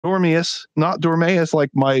Dormeus, not Dormeus, like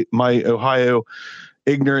my Ohio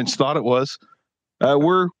ignorance thought it was.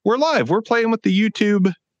 We're live. We're playing with the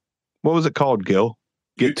YouTube. What was it called, Gil?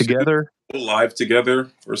 Get YouTube together, live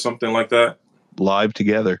together or something like that. live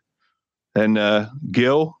together. And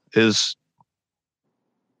Gil is,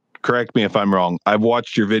 correct me if I'm wrong, I've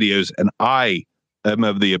watched your videos and I am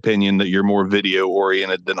of the opinion that you're more video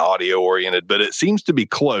oriented than audio oriented, but it seems to be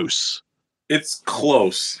close. It's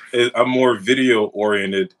close. I'm more video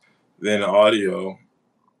oriented than audio,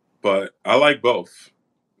 but I like both.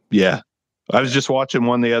 Yeah. I was just watching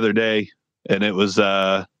one the other day and it was,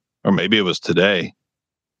 or maybe it was today,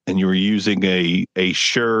 and you were using a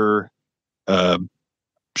Shure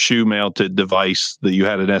shoe mounted device that you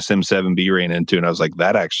had an SM7B ran into. And I was like,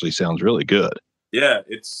 that actually sounds really good. Yeah,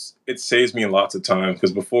 it saves me lots of time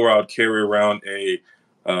because before I would carry around a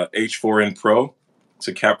H4n Pro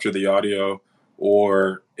to capture the audio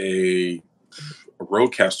or a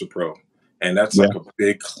Rodecaster Pro, and that's like a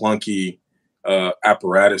big clunky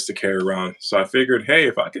apparatus to carry around. So I figured, hey,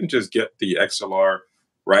 if I can just get the XLR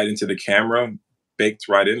right into the camera, baked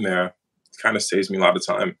right in there, it kind of saves me a lot of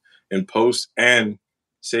time in post and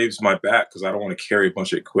saves my back because I don't want to carry a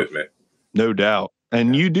bunch of equipment. No doubt.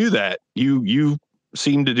 And you do that. You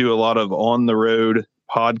seem to do a lot of on the road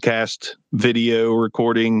podcast video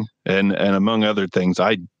recording and among other things.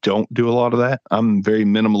 I don't do a lot of that. I'm very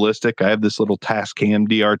minimalistic. I have this little Tascam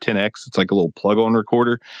DR10X. It's like a little plug-on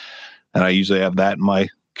recorder. And I usually have that in my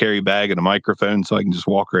carry bag and a microphone so I can just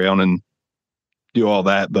walk around and do all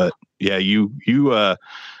that. But yeah, you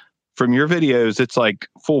from your videos, it's like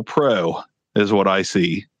full pro is what I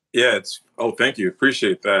see. Yeah, thank you.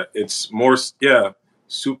 Appreciate that. It's more,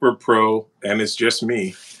 super pro, and it's just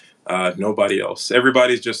me. Nobody else.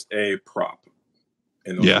 Everybody's just a prop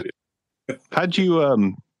in those videos. How'd you,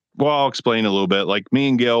 well, I'll explain a little bit. Like me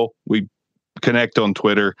and Guil, we connect on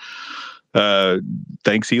Twitter.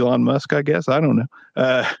 Thanks, Elon Musk, I guess. I don't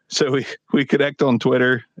know. So we connect on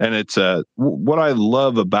Twitter, and it's what I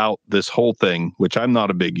love about this whole thing, which I'm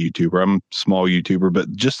not a big YouTuber, I'm a small YouTuber,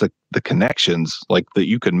 but just the connections like that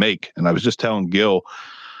you can make. And I was just telling Gil,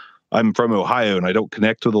 I'm from Ohio and I don't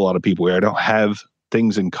connect with a lot of people here. I don't have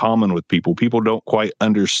things in common with people. People don't quite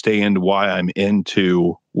understand why I'm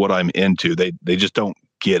into what I'm into. They just don't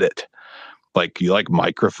get it. Like, you like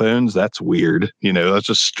microphones? That's weird. That's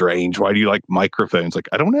just strange. Why do you like microphones? Like,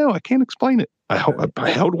 I don't know. I can't explain it. I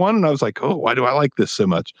held one and I was like, oh, why do I like this so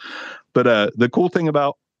much? But the cool thing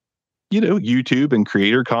about, YouTube and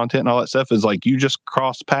creator content and all that stuff is like you just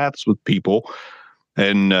cross paths with people.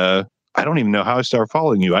 And I don't even know how I started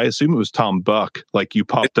following you. I assume it was Tom Buck. Like you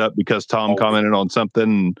popped up because Tom commented on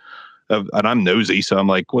something. And I'm nosy, so I'm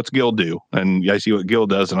like, what's Gil do? And I see what Gil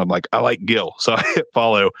does, and I'm like, I like Gil. So I hit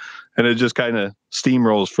follow, and it just kind of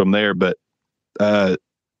steamrolls from there. But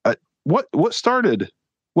what started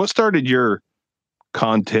your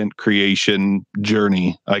content creation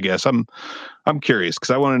journey? I guess I'm curious because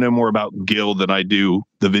I want to know more about Gil than I do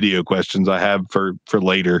the video questions I have for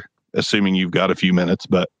later, assuming you've got a few minutes.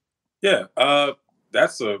 But yeah,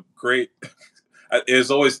 that's a great. It's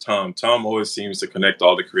always Tom. Tom always seems to connect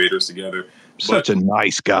all the creators together. Such a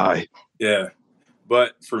nice guy. Yeah.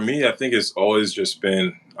 But for me, I think it's always just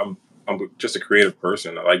been, I'm just a creative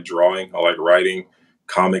person. I like drawing. I like writing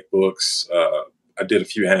comic books. I did a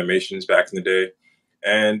few animations back in the day.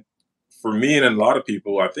 And for me and a lot of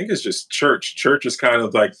people, I think it's just church. Church is kind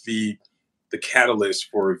of like the catalyst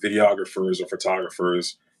for videographers or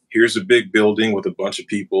photographers. Here's a big building with a bunch of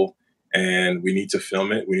people, and we need to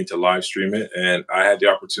film it. We need to live stream it. And I had the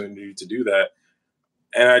opportunity to do that.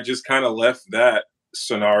 And I just kind of left that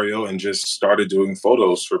scenario and just started doing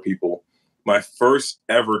photos for people. My first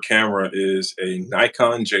ever camera is a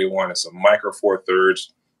Nikon J1. It's a micro four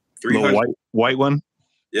thirds. The white one?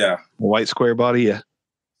 Yeah. White square body, yeah.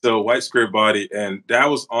 So white square body. And that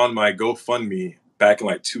was on my GoFundMe back in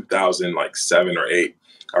like 2007 or 8.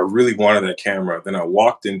 I really wanted that camera. Then I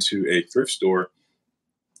walked into a thrift store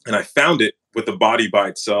and I found it with the body by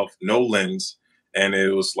itself, no lens. And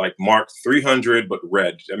it was like marked 300, but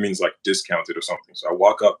red. That means like discounted or something. So I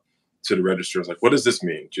walk up to the register. I was like, what does this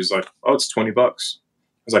mean? She's like, oh, it's $20. I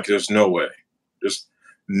was like, there's no way. There's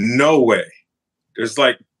no way. There's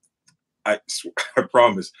like, I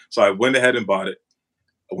promise. So I went ahead and bought it.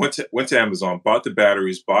 I went to Amazon, bought the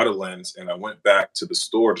batteries, bought a lens, and I went back to the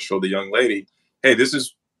store to show the young lady, hey,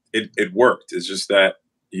 it worked. It's just that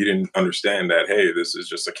you didn't understand that, hey, this is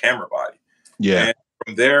just a camera body. Yeah. And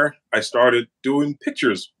from there, I started doing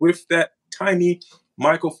pictures with that tiny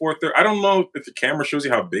micro four thirds. I don't know if the camera shows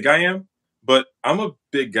you how big I am, but I'm a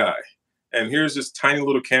big guy. And here's this tiny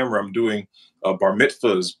little camera. I'm doing bar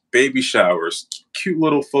mitzvahs, baby showers, cute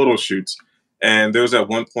little photo shoots. And there was at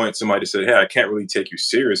one point somebody said, "Hey, I can't really take you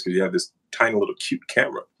serious because you have this tiny little cute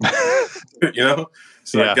camera." You know?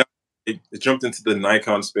 So Yeah. it jumped into the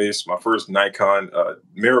Nikon space. My first Nikon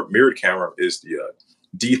mirrored camera is the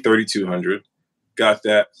D3200. Got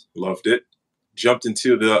that, loved it. Jumped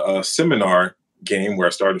into the seminar game where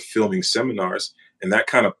I started filming seminars, and that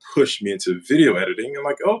kind of pushed me into video editing. And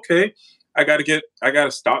like, okay, I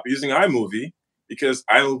gotta stop using iMovie because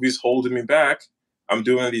iMovie's holding me back. I'm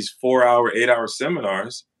doing these 4-hour, 8-hour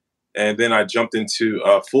seminars. And then I jumped into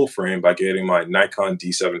full frame by getting my Nikon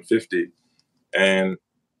D750. And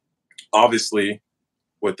obviously,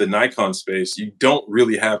 with the Nikon space, you don't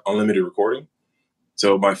really have unlimited recording.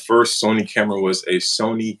 So my first Sony camera was a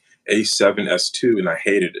Sony A7S II, and I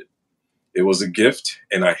hated it. It was a gift,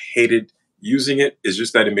 and I hated using it. It's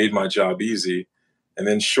just that it made my job easy. And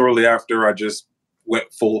then shortly after, I just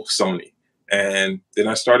went full Sony. And then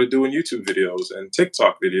I started doing YouTube videos and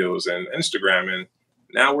TikTok videos and Instagram, and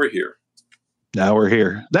now we're here. Now we're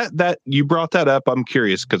here. That you brought that up. I'm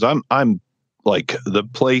curious because I'm like the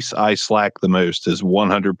place I slack the most is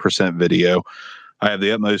 100% video. I have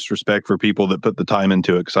the utmost respect for people that put the time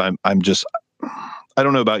into it because I'm just, I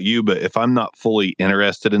don't know about you, but if I'm not fully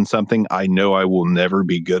interested in something, I know I will never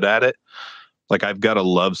be good at it. Like I've got to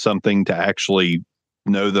love something to actually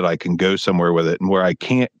know that I can go somewhere with it. And where I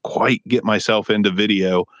can't quite get myself into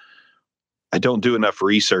video, I don't do enough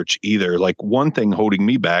research either. Like one thing holding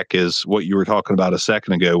me back is what you were talking about a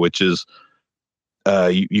second ago, which is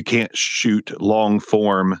you can't shoot long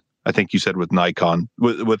form. I think you said with Nikon.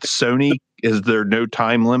 With Sony, is there no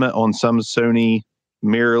time limit on some Sony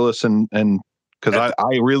mirrorless and because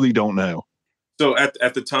I really don't know. So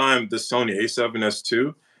at the time, the Sony A7S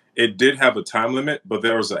II, it did have a time limit, but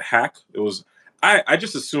there was a hack. It was I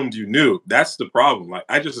just assumed you knew. That's the problem. Like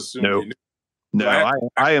I just assumed you knew. No,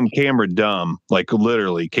 I am camera dumb, like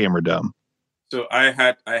literally camera dumb. So I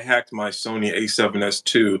hacked my Sony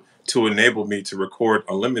A7S II to enable me to record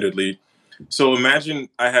unlimitedly. So imagine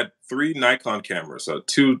I had 3 Nikon cameras,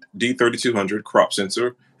 2 D3200 crop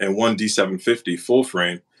sensor and 1 D750 full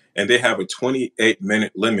frame, and they have a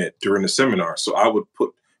 28-minute limit during the seminar. So I would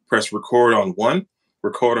press record on one,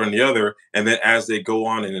 record on the other, and then as they go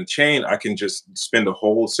on in a chain, I can just spend a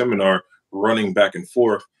whole seminar running back and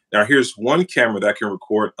forth. Now here's one camera that can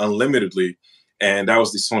record unlimitedly, and that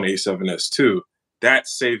was the Sony A7S II. That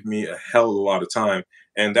saved me a hell of a lot of time,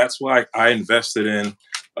 and that's why I invested in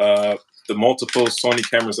the multiple Sony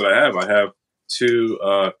cameras that I have. I have 2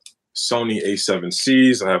 Sony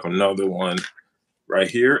A7Cs. I have another one right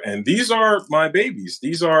here, and these are my babies.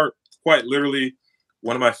 These are quite literally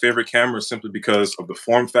one of my favorite cameras simply because of the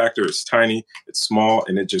form factor. It's tiny, it's small,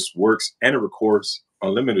 and it just works, and it records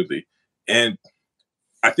unlimitedly. And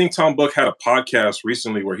I think Tom Buck had a podcast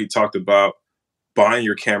recently where he talked about buying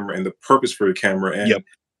your camera and the purpose for your camera. And yep.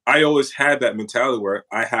 I always had that mentality where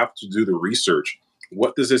I have to do the research.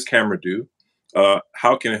 What does this camera do?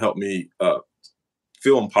 How can it help me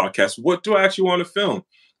film podcasts? What do I actually want to film?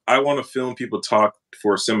 I want to film people talk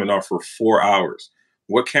for a seminar for 4 hours.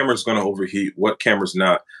 What camera is going to overheat? What camera's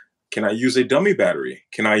not? Can I use a dummy battery?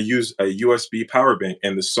 Can I use a USB power bank?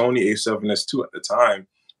 And the Sony A7S II at the time,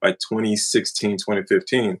 like 2016,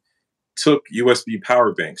 2015, took USB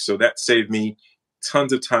power banks. So that saved me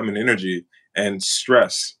tons of time and energy and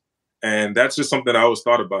stress. And that's just something I always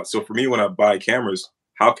thought about. So for me, when I buy cameras,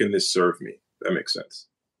 how can this serve me? That makes sense.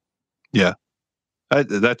 Yeah.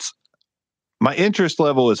 That's my interest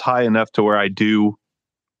level is high enough to where I do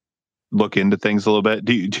look into things a little bit.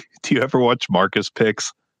 Do you ever watch Marcus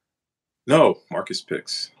Picks? No, Marcus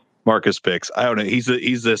Picks. Marcus Picks. I don't know.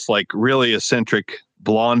 He's this like really eccentric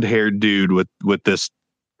blonde haired dude with this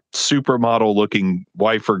supermodel looking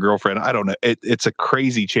wife or girlfriend. I don't know. It's a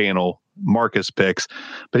crazy channel, Marcus Picks,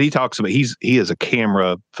 but he talks about he is a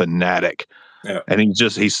camera fanatic. Yeah. And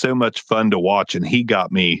he's so much fun to watch. And he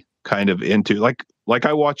got me kind of into like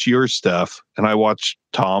I watch your stuff and I watch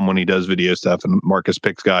Tom when he does video stuff and Marcus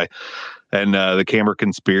Picks guy and the Camera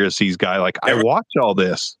Conspiracies guy. Like I watch all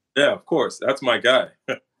this. Yeah, of course. That's my guy.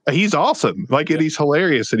 He's awesome. Like, and he's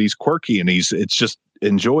hilarious and he's quirky and it's just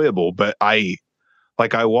enjoyable. But I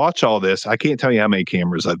watch all this. I can't tell you how many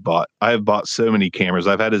cameras I've bought. I have bought so many cameras.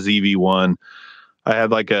 I've had a ZV-1. I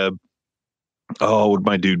had like what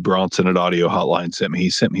my dude Bronson at Audio Hotline sent me. He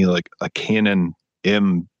sent me like a Canon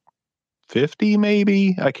M50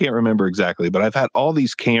 maybe. I can't remember exactly, but I've had all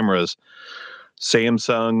these cameras.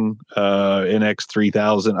 Samsung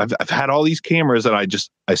NX3000. I've had all these cameras and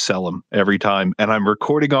I sell them every time. And I'm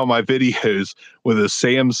recording all my videos with a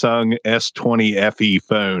Samsung S20 FE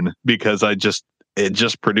phone because it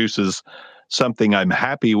just produces something I'm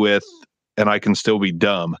happy with and I can still be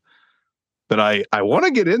dumb. But I want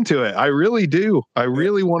to get into it. I really do. I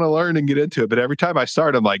really want to learn and get into it. But every time I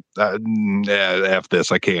start, I'm like, F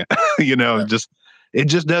this, I can't. It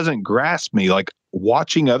just doesn't grasp me. Like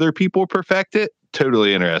watching other people perfect it,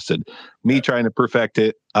 totally interested. Me trying to perfect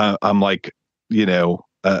it, I'm like,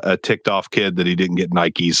 a ticked off kid that he didn't get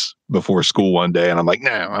Nikes before school one day. And I'm like,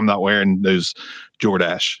 no, I'm not wearing those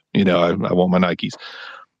Jordache. I want my Nikes.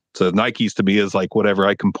 So Nikes to me is like whatever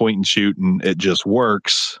I can point and shoot and it just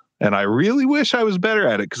works. And I really wish I was better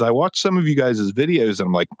at it because I watched some of you guys' videos and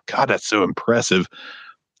I'm like, God, that's so impressive.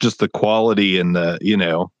 Just the quality and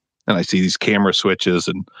and I see these camera switches.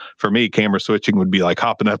 And for me, camera switching would be like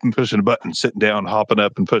hopping up and pushing a button, sitting down, hopping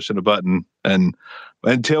up and pushing a button. And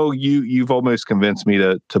until you've almost convinced me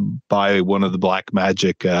to buy one of the Black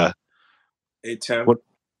Magic. A10. What?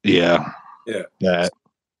 Yeah. Yeah. That.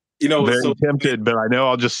 Very tempted, but I know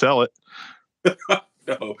I'll just sell it.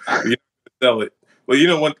 No, you sell it.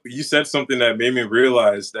 Well, what you said something that made me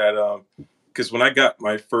realize that because when I got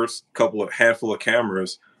my first handful of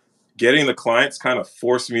cameras, getting the clients kind of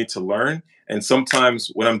forced me to learn. And sometimes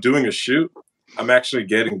when I'm doing a shoot, I'm actually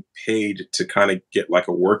getting paid to kind of get like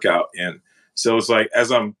a workout in. So it's like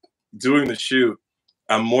as I'm doing the shoot,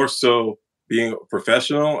 I'm more so being a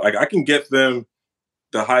professional. Like I can get them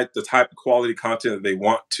the type of quality content that they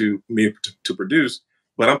want me to produce,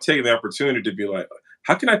 but I'm taking the opportunity to be like,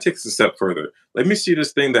 how can I take this a step further? Let me see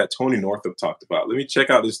this thing that Tony Northup talked about. Let me check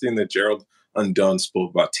out this thing that Gerald Undone spoke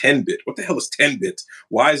about. 10-bit. What the hell is 10-bit?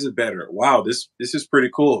 Why is it better? Wow, this is pretty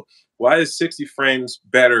cool. Why is 60 frames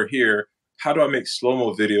better here? How do I make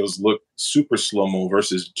slow-mo videos look super slow-mo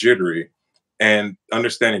versus jittery? And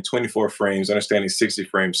understanding 24 frames, understanding 60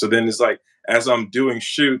 frames. So then it's like, as I'm doing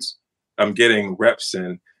shoots, I'm getting reps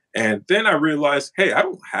in. And then I realized, hey, I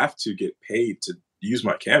don't have to get paid to use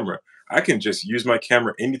my camera. I can just use my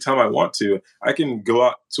camera anytime I want to. I can go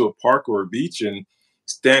out to a park or a beach and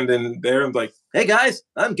stand in there and be like, hey guys,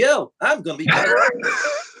 I'm Guil. I'm going to be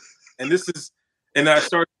and I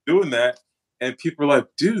started doing that. And people are like,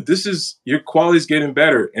 dude, your quality's getting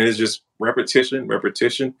better. And it's just repetition,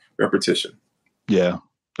 repetition, repetition. Yeah,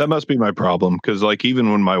 that must be my problem. Because like,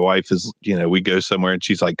 even when my wife is, we go somewhere and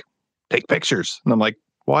she's like, take pictures. And I'm like,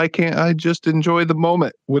 why can't I just enjoy the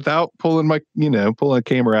moment without pulling a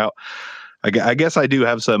camera out? I guess I do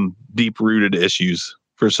have some deep rooted issues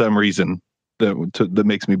for some reason that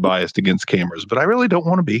makes me biased against cameras, but I really don't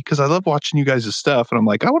want to be because I love watching you guys' stuff. And I'm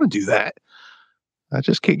like, I want to do that. I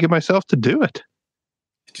just can't get myself to do it.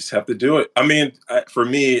 You just have to do it. I mean, for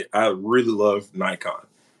me, I really love Nikon.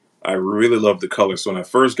 I really love the color. So when I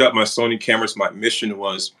first got my Sony cameras, my mission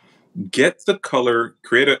was get the color,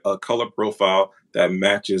 create a color profile that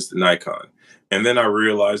matches the Nikon. And then I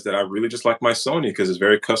realized that I really just like my Sony because it's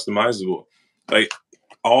very customizable. Like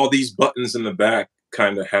all these buttons in the back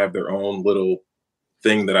kind of have their own little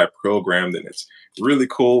thing that I programmed. And it's really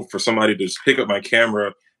cool for somebody to just pick up my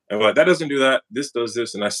camera and be like, that doesn't do that. This does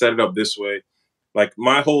this. And I set it up this way. Like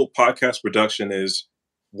my whole podcast production is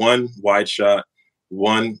one wide shot,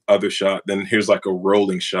 one other shot. Then here's like a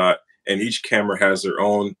rolling shot. And each camera has their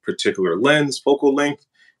own particular lens, focal length.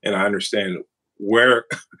 And I understand where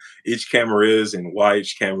each camera is and why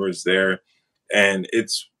each camera is there. And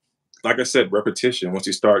it's, like I said, repetition. Once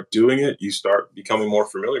you start doing it, you start becoming more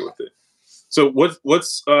familiar with it. So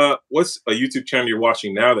what's a YouTube channel you're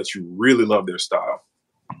watching now that you really love their style?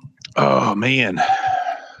 Oh, man.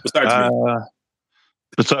 Besides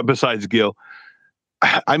me. Besides Guil.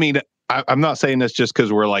 I mean, I'm not saying this just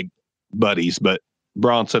because we're like buddies, but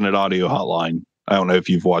Bronson at Audio Hotline. I don't know if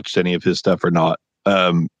you've watched any of his stuff or not.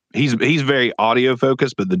 He's very audio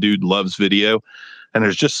focused, but the dude loves video. And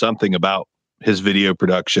there's just something about his video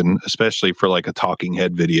production, especially for like a talking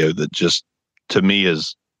head video, that just to me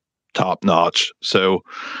is top notch. So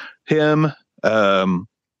him,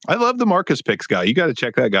 I love the Marcus Picks guy. You got to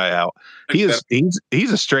check that guy out. He's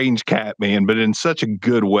a strange cat, man, but in such a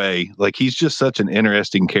good way. Like he's just such an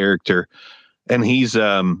interesting character. And he's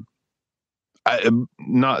not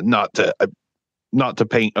to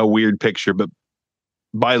paint a weird picture, but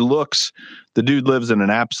by looks, the dude lives in an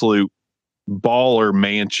absolute baller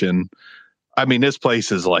mansion. I mean, this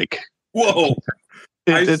place is like, whoa.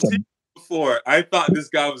 I've seen it before. I thought this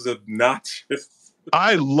guy was obnoxious.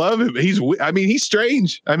 I love him. He's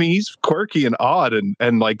strange. I mean, he's quirky and odd.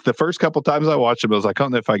 And like the first couple times I watched him, I was like, I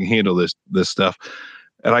don't know if I can handle this stuff.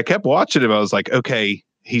 And I kept watching him. I was like, okay,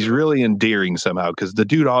 he's really endearing somehow because the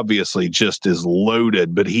dude obviously just is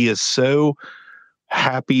loaded, but he is so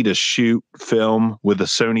happy to shoot film with a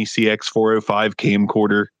Sony CX405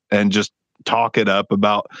 camcorder and just talk it up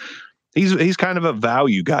about. He's kind of a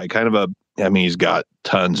value guy, kind of I mean, he's got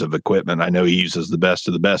tons of equipment. I know he uses the best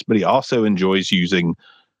of the best, but he also enjoys using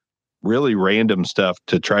really random stuff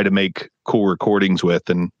to try to make cool recordings with.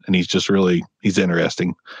 And he's just really, he's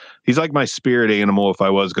interesting. He's like my spirit animal if I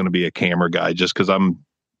was going to be a camera guy, just because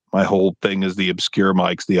my whole thing is the obscure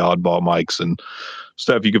mics, the oddball mics and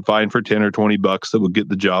stuff you could find for 10 or 20 bucks that will get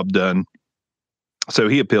the job done. So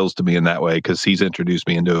he appeals to me in that way because he's introduced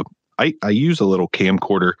me into, I use a little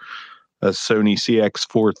camcorder, a Sony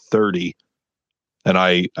CX430, and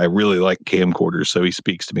I really like camcorders. So he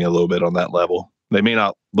speaks to me a little bit on that level. They may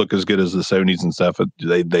not look as good as the Sonys and stuff.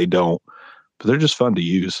 They don't, but they're just fun to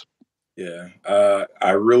use. Yeah.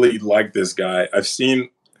 I really like this guy. I've seen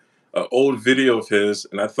an old video of his,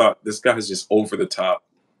 and I thought this guy is just over the top.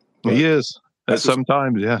 But He is.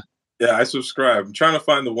 Sometimes, yeah. Yeah, I subscribe. I'm trying to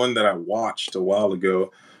find the one that I watched a while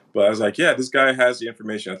ago, but I was like, yeah, this guy has the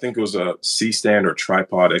information. I think it was a C-stand or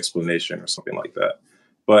tripod explanation or something like that.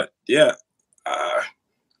 But yeah,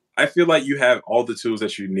 I feel like you have all the tools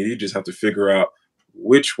that you need. You just have to figure out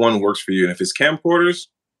which one works for you. And if it's camcorders,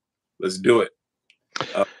 let's do it.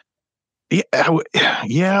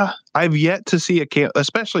 Yeah, I've yet to see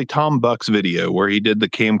especially Tom Buck's video where he did the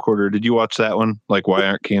camcorder. Did you watch that one? Like, why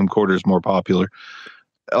aren't camcorders more popular?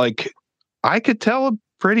 Like, I could tell a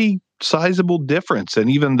pretty sizable difference in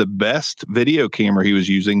even the best video camera he was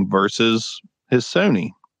using versus his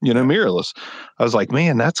Sony, mirrorless. I was like,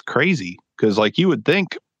 man, that's crazy. Because like you would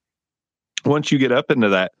think once you get up into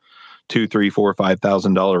that $2,000, $3,000, $4,000,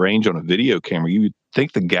 $5,000 range on a video camera, you would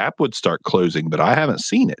think the gap would start closing, but I haven't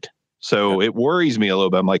seen it. So it worries me a little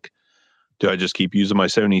bit. I'm like, do I just keep using my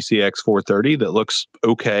Sony CX430 that looks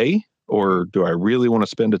okay? Or do I really want to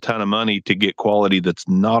spend a ton of money to get quality that's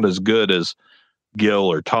not as good as Guil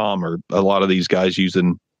or Tom or a lot of these guys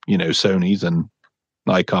using, Sonys and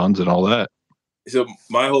Nikons and all that? So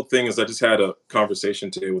my whole thing is I just had a conversation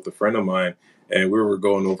today with a friend of mine, and we were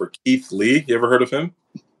going over Keith Lee. You ever heard of him?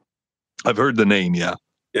 I've heard the name, yeah.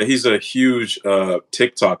 Yeah, he's a huge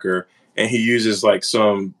TikToker, and he uses like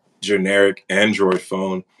some generic Android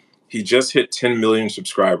phone. He just hit 10 million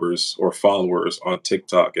subscribers or followers on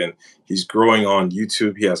TikTok, and he's growing on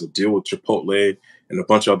YouTube. He has a deal with Chipotle and a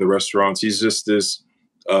bunch of other restaurants. He's just this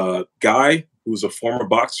guy who's a former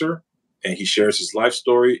boxer, and he shares his life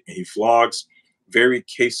story, and he vlogs. Very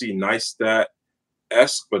Casey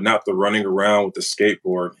Neistat-esque, but not the running around with the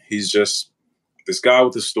skateboard. He's just this guy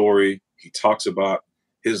with a story. He talks about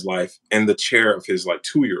his life and the chair of his like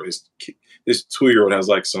 2-year-old. His 2-year-old has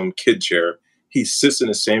like some kid chair. He sits in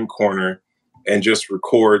the same corner and just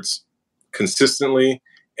records consistently,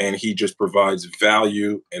 and he just provides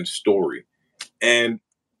value and story. And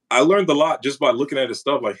I learned a lot just by looking at his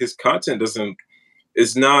stuff. Like, his content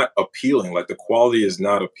is not appealing. Like, the quality is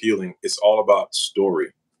not appealing. It's all about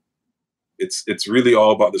story. It's really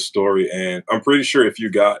all about the story. And I'm pretty sure if you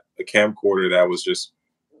got a camcorder that was just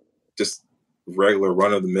regular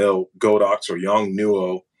run-of-the-mill Godox or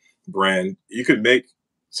Yongnuo brand, you could make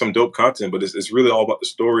some dope content, but it's really all about the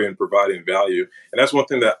story and providing value. And that's one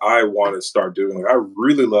thing that I want to start doing. Like, I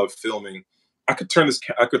really love filming. I could turn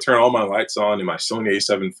all my lights on in my Sony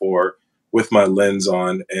a7 IV with my lens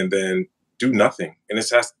on and then do nothing. And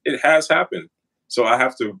it has happened. So I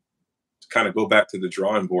have to kind of go back to the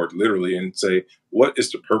drawing board literally and say, what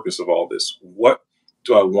is the purpose of all this? What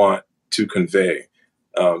do I want to convey?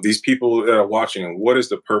 These people that are watching, what is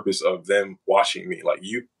the purpose of them watching me? Like,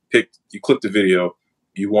 you clipped the video,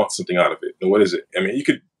 you want something out of it. And what is it? I mean,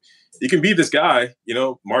 you can be this guy,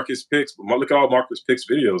 Marcus Picks, but look at all Marcus Picks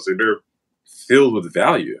videos. They're filled with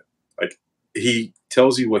value. Like, he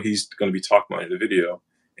tells you what he's going to be talking about in the video,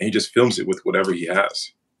 and he just films it with whatever he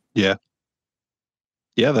has. Yeah.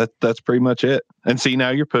 Yeah, that's pretty much it. And see, now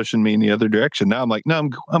you're pushing me in the other direction. Now I'm like, no,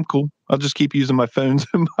 I'm cool. I'll just keep using my phones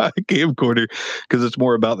and my camcorder because it's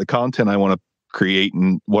more about the content I want to create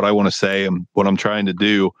and what I want to say and what I'm trying to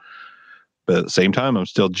do. But at the same time, I'm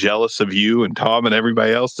still jealous of you and Tom and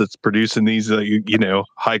everybody else that's producing these,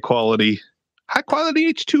 high quality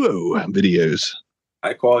H2O videos.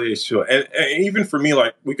 High quality H2O, and even for me,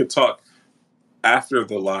 like, we could talk after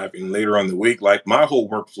the live and later on the week. Like, my whole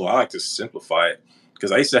workflow, I like to simplify it.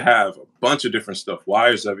 Because I used to have a bunch of different stuff,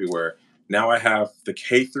 wires everywhere. Now I have the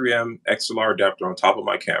K3M XLR adapter on top of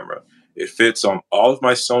my camera. It fits on all of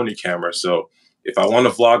my Sony cameras. So if I want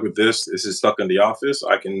to vlog with this is stuck in the office,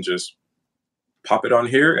 I can just pop it on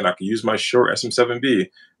here and I can use my Shure SM7B.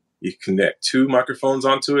 You connect 2 microphones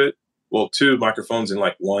onto it. Well, 2 microphones in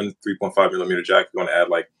like one 3.5 millimeter jack. You want to add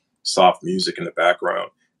like soft music in the background.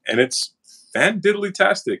 And it's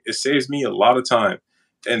fan-diddly-tastic. It saves me a lot of time.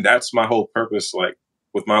 And that's my whole purpose, like,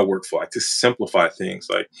 with my workflow, like, to simplify things.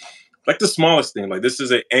 Like, like the smallest thing. Like this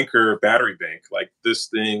is an Anchor battery bank. Like this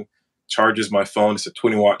thing charges my phone. It's a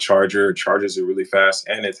 20-watt charger. It charges it really fast,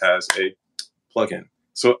 and it has a plug-in.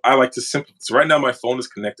 So I like to So right now my phone is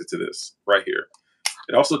connected to this right here.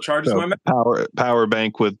 It also charges my Mac. Power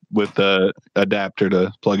bank with the adapter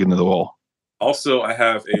to plug into the wall. Also, I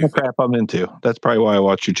have a crap I'm into. That's probably why I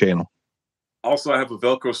watch your channel. Also, I have a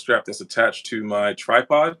Velcro strap that's attached to my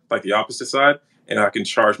tripod, like the opposite side, and I can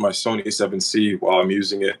charge my Sony a7C while I'm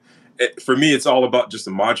using it. For me, it's all about just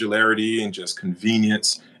the modularity and just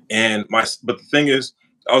convenience. But the thing is,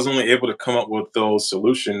 I was only able to come up with those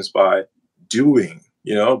solutions by doing,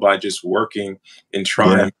 by just working and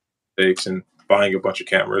trying mistakes and buying a bunch of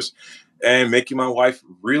cameras and making my wife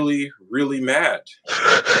really, really mad.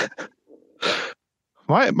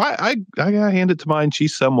 I gotta hand it to mine.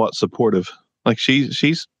 She's somewhat supportive. Like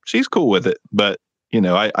she's cool with it, but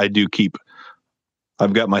I do keep.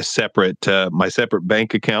 I've got my separate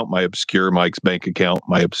bank account, my obscure Mike's bank account,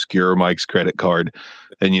 my obscure Mike's credit card,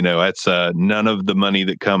 and that's none of the money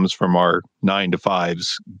that comes from our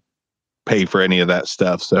 9-to-5s pay for any of that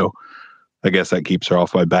stuff. So I guess that keeps her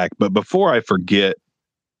off my back. But before I forget,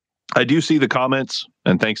 I do see the comments,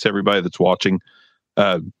 and thanks to everybody that's watching.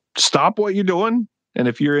 Stop what you're doing. And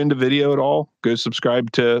if you're into video at all, go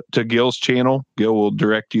subscribe to Guil's channel. Guil will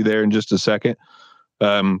direct you there in just a second.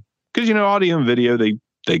 Because audio and video,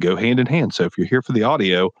 they go hand in hand. So if you're here for the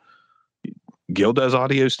audio, Guil does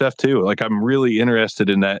audio stuff too. Like I'm really interested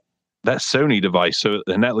in that Sony device. So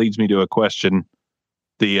and that leads me to a question.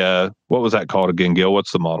 The what was that called again, Guil?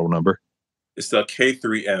 What's the model number? It's the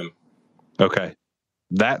K3M. Okay.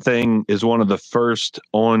 That thing is one of the first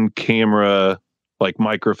on camera like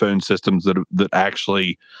microphone systems that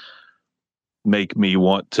actually make me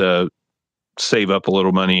want to save up a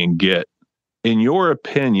little money and get. In your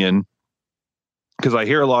opinion, because I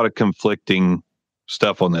hear a lot of conflicting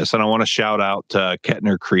stuff on this, and I want to shout out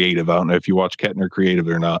Kettner Creative. I don't know if you watch Kettner Creative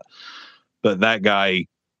or not, but that guy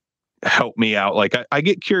helped me out. Like I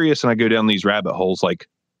get curious and I go down these rabbit holes. Like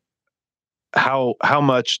how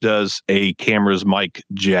much does a camera's mic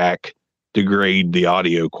jack degrade the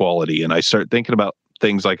audio quality? And I start thinking about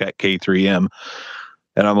things like that K3M,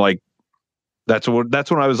 and I'm like, that's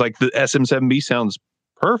when I was like, the SM7B sounds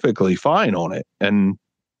perfectly fine on it. And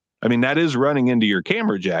I mean, that is running into your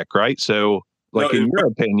camera jack, right? So like in your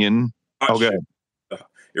opinion, okay,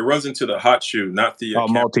 it runs into the hot shoe, not the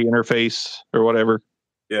multi-interface or whatever.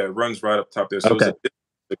 Yeah, it runs right up top there. So it's a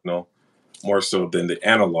signal more so than the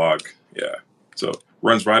analog. Yeah, so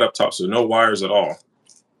runs right up top. So no wires at all.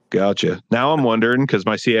 Gotcha. Now I'm wondering, because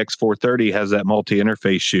my CX430 has that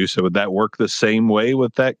multi-interface shoe, so would that work the same way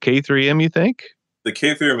with that K3M, you think? The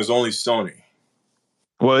K3M is only Sony.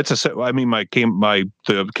 Well, it's the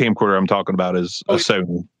camcorder I'm talking about is a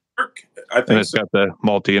Sony. I think and it's got the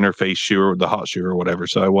multi-interface shoe or the hot shoe or whatever.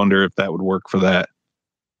 So I wonder if that would work for that.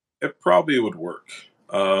 It probably would work.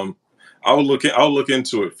 I'll look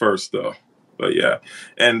into it first though. But yeah,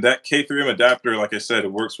 and that K3M adapter, like I said,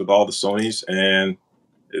 it works with all the Sonys, and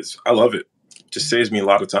I love it. Just saves me a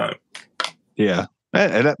lot of time. Yeah,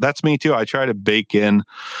 and that's me too. I try to bake in.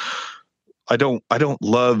 I don't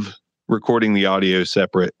love recording the audio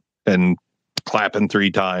separate and clapping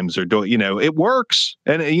 3 times or doing, it works,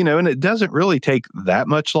 and and it doesn't really take that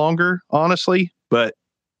much longer, honestly. But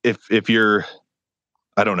if you're,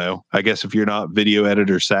 I don't know, I guess if you're not video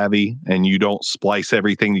editor savvy and you don't splice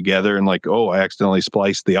everything together and like, oh, I accidentally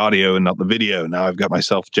spliced the audio and not the video, now I've got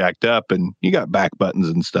myself jacked up, and you got back buttons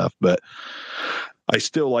and stuff. But I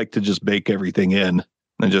still like to just bake everything in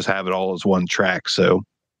and just have it all as one track. So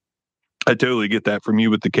I totally get that from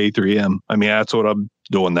you with the K3M. I mean, that's what I'm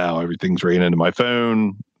doing now. Everything's ran into my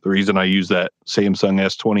phone. The reason I use that Samsung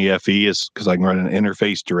S20 FE is because I can run an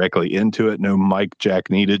interface directly into it. No mic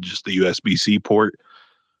jack needed, just the USB-C port.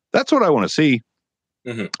 That's what I want to see.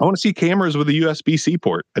 Mm-hmm. I want to see cameras with a USB-C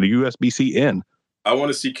port and a USB-C in. I want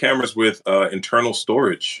to see cameras with internal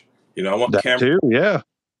storage. I want that too. Yeah.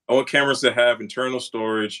 I want cameras that have internal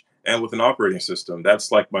storage and with an operating system.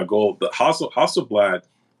 That's like my goal. The Hasselblad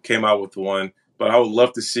came out with one, but I would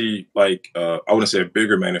love to see I want to say a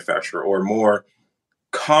bigger manufacturer or more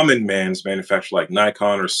common man's manufacturer like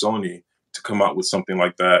Nikon or Sony to come out with something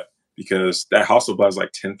like that, because that Hasselblad is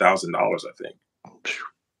like $10,000, I think.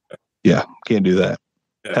 Yeah, can't do that.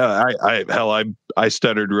 Yeah. I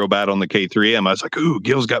stuttered real bad on the K3M. I was like, ooh,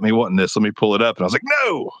 Guil's got me wanting this. Let me pull it up. And I was like,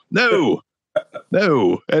 no.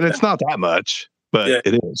 And it's not that much, but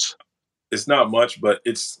it is. It's not much, but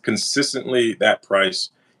it's consistently that price,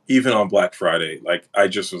 even on Black Friday. Like I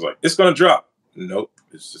just was like, it's going to drop. Nope.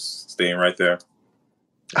 It's just staying right there.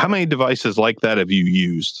 How many devices like that have you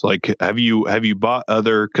used? Like, have you bought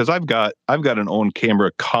other? Because I've got an on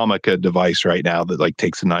camera Comica device right now that like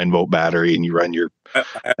takes a 9-volt battery and you run your.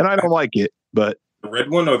 And I don't like it, but the red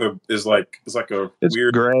one or it's like a it's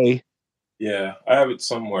weird gray. Yeah, I have it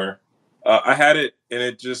somewhere. I had it and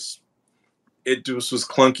it just was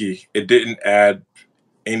clunky. It didn't add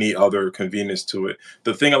any other convenience to it.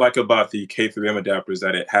 The thing I like about the K3M adapter is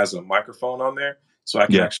that it has a microphone on there, so I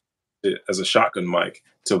can Yeah, actually use it as a shotgun mic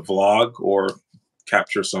to vlog or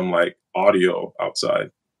capture some like audio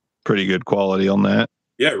outside. pretty good quality on that.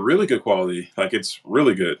 Yeah, really good quality. Like it's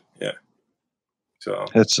really good. Yeah. So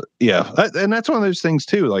It's and that's one of those things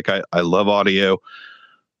too. Like I love audio,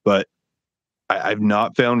 but I've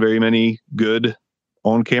not found very many good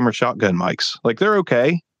on camera shotgun mics. Like they're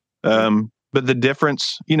okay. But the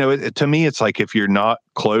difference, to me, it's like if you're not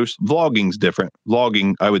close, vlogging's different.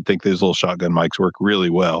 Vlogging, I would think those little shotgun mics work really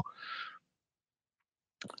well.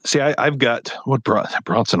 See, I've got what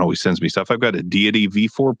Bronson always sends me stuff. I've got a Deity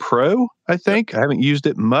V4 Pro, I think. I haven't used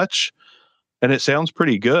it much, and it sounds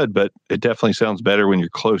pretty good, but it definitely sounds better when you're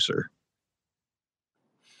closer.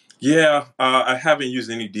 yeah, I haven't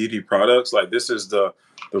used any DD products. Like this is the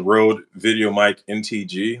Rode Video Mic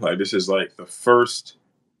NTG. Like this is like the first,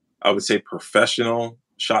 I would say, professional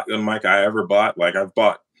shotgun mic I ever bought. Like I've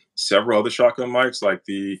bought several other shotgun mics, like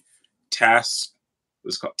the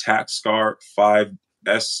it's called Takscar 5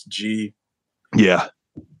 SG. Yeah.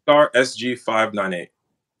 Star SG 598.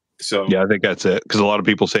 So Yeah, I think that's it. Because a lot of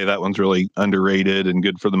people say that one's really underrated and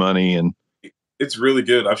good for the money. And it's really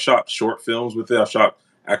good. I've shot short films with it. I've shot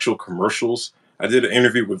actual commercials. I did an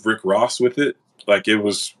interview with Rick Ross with it. Like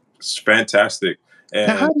it's fantastic. And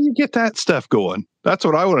now, how do you get that stuff going? That's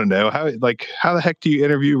what I want to know. How the heck do you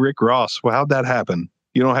interview Rick Ross? Well, how'd that happen?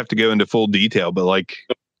 You don't have to go into full detail, but like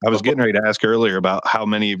I was getting ready to ask earlier about how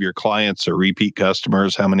many of your clients are repeat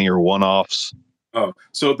customers, how many are one-offs. Oh,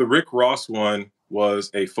 so the Rick Ross one was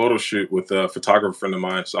a photo shoot with a photographer friend of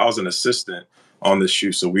mine. So I was an assistant on this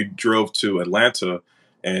shoot. So we drove to Atlanta,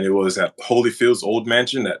 and it was at Holyfield's old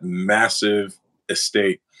mansion, that massive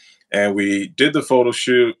estate. And we did the photo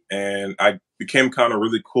shoot, and I became kind of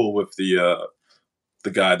really cool with the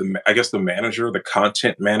guy, I guess the manager, the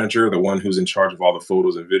content manager, the one who's in charge of all the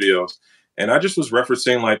photos and videos. And I just was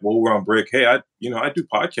referencing like, well, we're on break. Hey, I do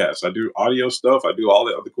podcasts, I do audio stuff, I do all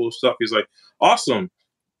the other cool stuff. He's like, awesome.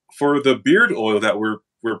 For the beard oil that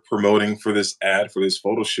we're promoting for this ad, for this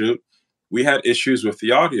photo shoot, we had issues with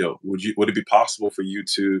the audio. Would it be possible for you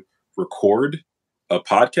to record a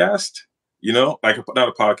podcast? Like not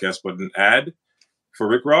a podcast, but an ad for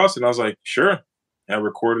Rick Ross? And I was like, sure. And I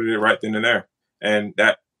recorded it right then and there. And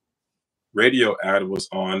that radio ad was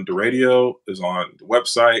on the radio, it was on the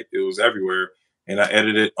website, it was everywhere. And I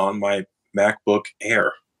edited it on my MacBook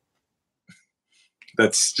Air.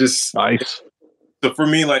 That's just nice. So for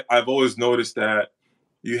me, like I've always noticed that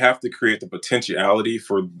you have to create the potentiality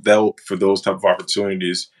for those type of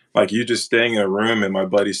opportunities. Like you just staying in a room and my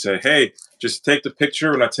buddy said, hey, just take the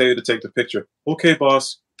picture, and I tell you to take the picture. Okay,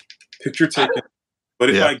 boss, picture taken.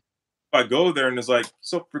 But if I go there and it's like,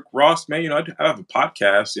 so Rick Ross, man, I have a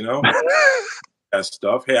podcast, that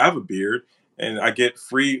stuff. Hey, I have a beard and I get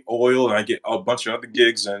free oil and I get a bunch of other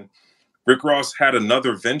gigs. And Rick Ross had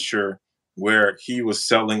another venture where he was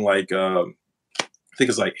selling like, I think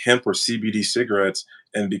it's like hemp or CBD cigarettes.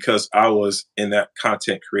 And because I was in that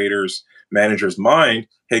content creator's manager's mind,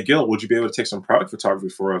 hey, Guil, would you be able to take some product photography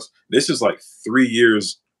for us? This is like 3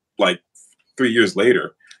 years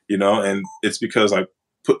later, and it's because I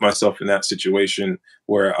put myself in that situation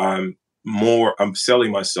where I'm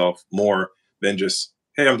selling myself more than just,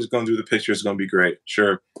 hey, I'm just going to do the picture. It's going to be great.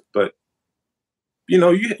 Sure. But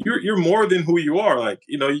you're more than who you are. Like,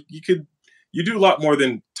 you do a lot more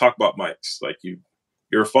than talk about mics. Like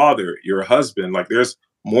you're a father, you're a husband. Like there's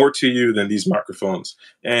more to you than these microphones.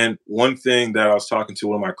 And one thing that I was talking to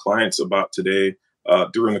one of my clients about today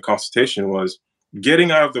during the consultation was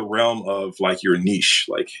getting out of the realm of like your niche.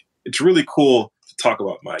 Like it's really cool to talk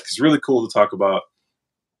about mics. It's really cool to talk about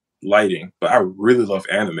lighting, but I really love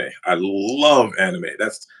anime. I love anime.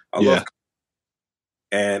 Love,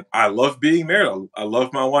 and I love being married. I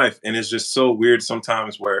love my wife. And it's just so weird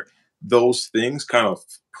sometimes where those things kind of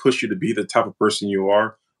push you to be the type of person you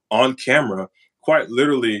are on camera. Quite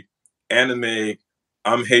literally, anime.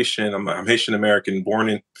 I'm Haitian. I'm Haitian American,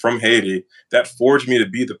 from Haiti. That forged me to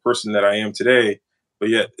be the person that I am today. But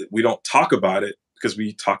yet we don't talk about it because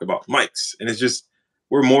we talk about mics, and it's just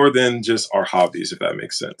we're more than just our hobbies, if that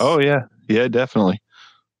makes sense. Oh yeah, definitely.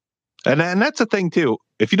 And that's the thing too.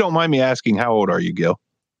 If you don't mind me asking, how old are you, Guil?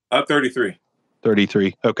 33.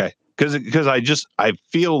 33. Okay, because I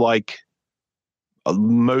feel like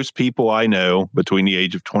most people I know between the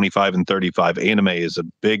age of 25 and 35, anime is a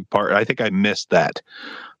big part. I think I missed that.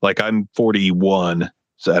 Like I'm 41,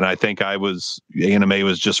 and I think anime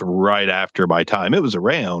was just right after my time. It was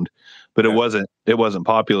around, but Yeah. it wasn't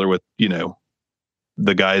popular with,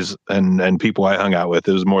 the guys and people I hung out with.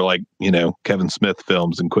 It was more like, Kevin Smith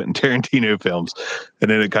films and Quentin Tarantino films. And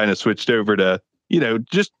then it kind of switched over to,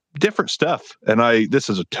 just different stuff. And this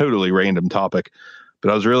is a totally random topic, but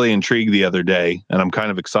I was really intrigued the other day, and I'm kind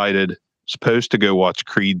of excited. Supposed to go watch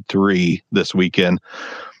Creed 3 this weekend.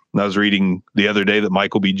 And I was reading the other day that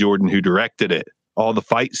Michael B. Jordan, who directed it, all the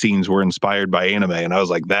fight scenes were inspired by anime. And I was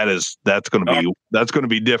like, that's going to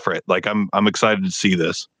be different. Like I'm excited to see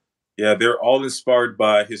this. Yeah, they're all inspired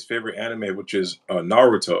by his favorite anime, which is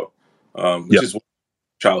Naruto, which is one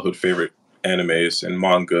of my childhood favorite animes and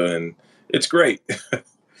manga, and it's great.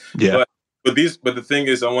 Yeah. But the thing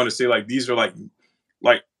is, I want to say, like, these are like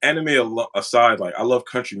anime aside, like I love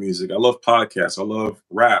country music, I love podcasts, I love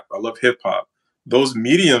rap, I love hip hop. Those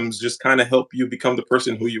mediums just kind of help you become the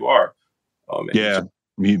person who you are. Yeah,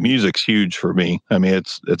 music's huge for me. I mean,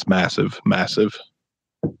 it's massive.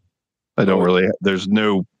 I don't really. There's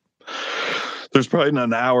probably not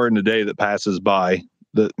an hour in the day that passes by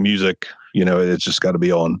that music, it's just got to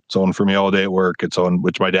be on. It's on for me all day at work. It's on,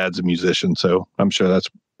 which my dad's a musician, so I'm sure that's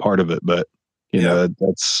part of it. But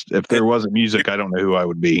that's, if there wasn't music, I don't know who I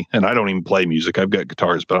would be. And I don't even play music. I've got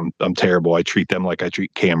guitars, but I'm terrible. I treat them like I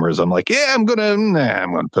treat cameras. I'm like, I'm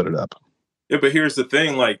gonna put it up. Yeah, but here's the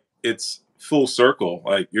thing, like, it's full circle.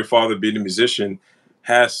 Like, your father being a musician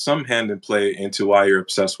has some hand in play into why you're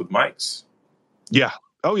obsessed with mics. Yeah.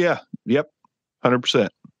 Oh yeah. Yep. 100%.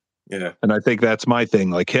 Yeah. And I think that's my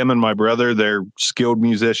thing. Like him and my brother, they're skilled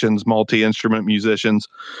musicians, multi-instrument musicians.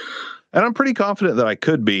 And I'm pretty confident that I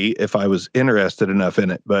could be if I was interested enough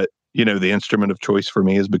in it. But, the instrument of choice for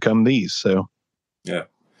me has become these. So, yeah,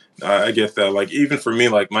 I get that. Like, even for me,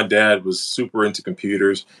 like, my dad was super into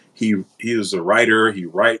computers. He was a writer. He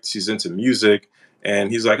writes. He's into music.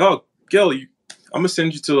 And he's like, oh, Gil, I'm going to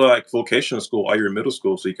send you to like vocational school while you're in middle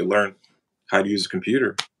school so you can learn how to use a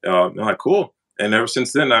computer. I'm like, cool. And ever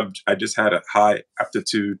since then, I just had a high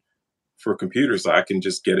aptitude for computers. I can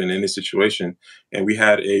just get in any situation. And we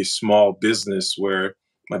had a small business where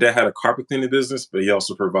my dad had a carpet cleaning business, but he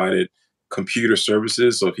also provided computer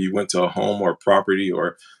services. So if he went to a home or a property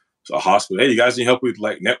or a hospital, hey, you guys need help with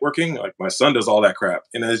like networking? Like, my son does all that crap.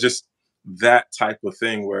 And it's just that type of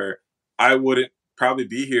thing where I wouldn't probably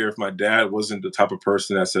be here if my dad wasn't the type of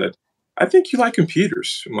person that said, I think you like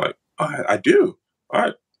computers. I'm like, oh, I do. All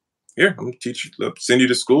right. Here, I'm going to teach you, send you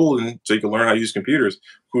to school and so you can learn how to use computers.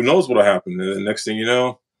 Who knows what'll happen? And the next thing you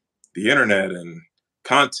know, the internet and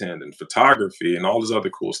content and photography and all this other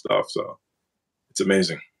cool stuff. So it's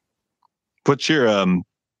amazing. What's your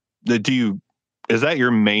is that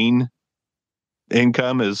your main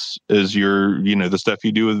income? Is your, the stuff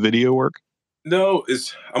you do with video work? No,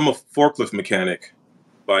 I'm a forklift mechanic.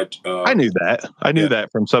 But I knew that. I knew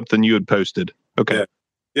that from something you had posted. Okay.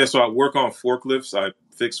 Yeah. So I work on forklifts. I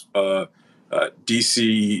fix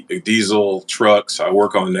DC diesel trucks. I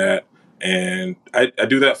work on that, and I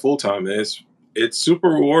do that full time. It's super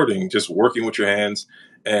rewarding just working with your hands.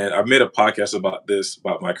 And I've made a podcast about this,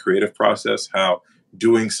 about my creative process, how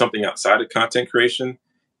doing something outside of content creation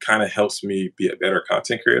kind of helps me be a better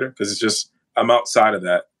content creator, because it's just, I'm outside of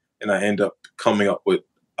that and I end up coming up with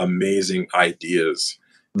amazing ideas.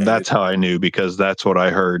 That's how I knew, because that's what I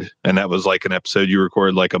heard. And that was like an episode you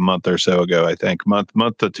recorded like a month or so ago, I think.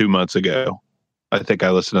 Month to 2 months ago. I think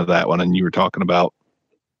I listened to that one, and you were talking about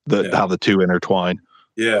how the two intertwine.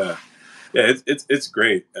 Yeah. Yeah, it's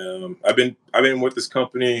great. I've been with this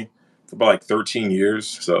company for about like 13 years,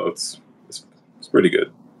 so it's pretty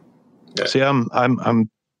good. Yeah. See,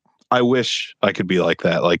 I wish I could be like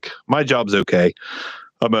that. Like, my job's okay.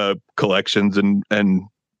 I'm a collections and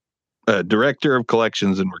director of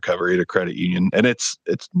collections and recovery at a credit union, and it's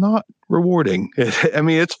not rewarding. I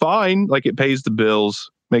mean, it's fine. Like, it pays the bills,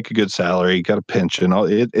 make a good salary, got a pension.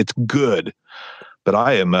 It's good, but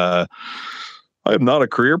I am not a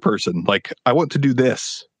career person. Like, I want to do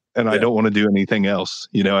this, and I don't want to do anything else.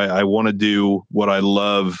 I want to do what I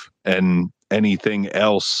love, and anything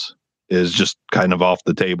else is just kind of off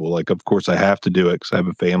the table. Like, of course I have to do it because I have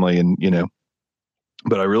a family, and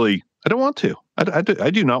but I don't want to. I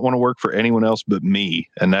do not want to work for anyone else but me.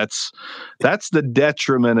 And that's the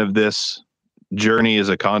detriment of this journey as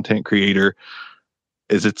a content creator,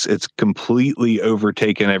 is it's completely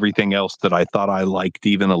overtaken everything else that I thought I liked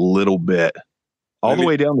even a little bit. All the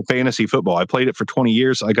way down to fantasy football. I played it for 20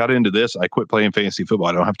 years. I got into this. I quit playing fantasy football.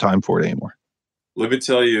 I don't have time for it anymore. Let me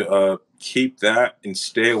tell you, keep that and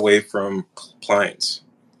stay away from clients.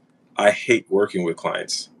 I hate working with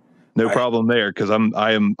clients. No problem there, because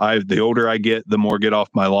the older I get, the more get off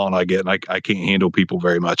my lawn I get, and I can't handle people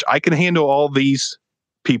very much. I can handle all these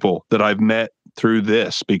people that I've met through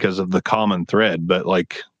this because of the common thread, but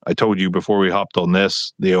like I told you before we hopped on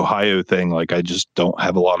this, the Ohio thing, like I just don't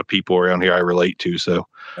have a lot of people around here I relate to, so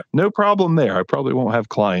no problem there. I probably won't have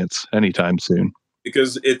clients anytime soon.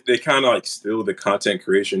 Because they kind of like steal the content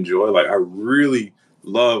creation joy. Like I really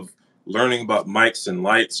love learning about mics and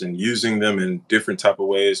lights and using them in different type of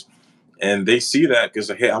ways. And they see that because,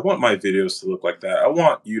 like, hey, I want my videos to look like that. I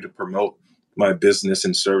want you to promote my business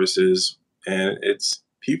and services. And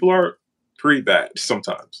people are pretty bad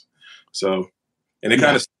sometimes. So, and they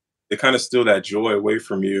kind of steal that joy away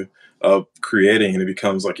from you of creating. And it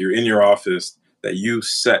becomes like you're in your office that you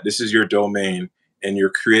set, this is your domain, and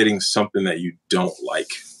you're creating something that you don't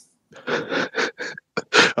like.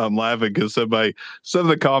 I'm laughing because some of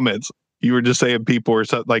the comments you were just saying, people are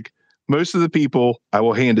something like, most of the people, I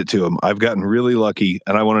will hand it to them. I've gotten really lucky,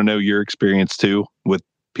 and I want to know your experience too with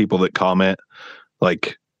people that comment,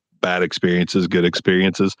 like bad experiences, good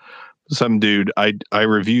experiences. Some dude, I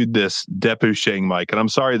reviewed this Depusheng mic, and I'm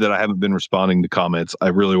sorry that I haven't been responding to comments. I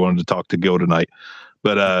really wanted to talk to Guil tonight,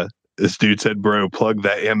 but this dude said, "Bro, plug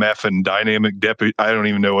that MF and dynamic Depu." I don't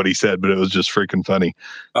even know what he said, but it was just freaking funny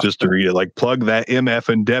just to read it. Like, plug that MF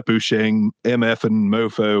and Depusheng, MF and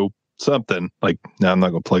Mofo, something. Like, no, I'm not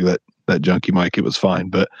going to plug that junky mic. It was fine.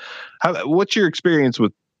 But what's your experience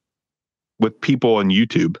with people on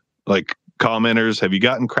YouTube? Like commenters, have you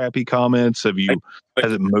gotten crappy comments? Has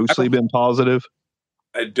it mostly been positive?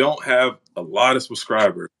 I don't have a lot of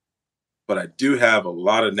subscribers, but I do have a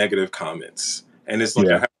lot of negative comments. And it's like,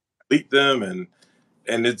 I have to delete them.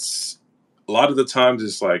 And it's a lot of the times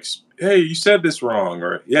it's like, hey, you said this wrong,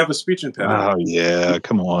 or you have a speech impediment. Oh yeah.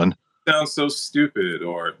 Come on. Sounds so stupid.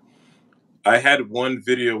 Or I had one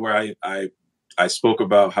video where I spoke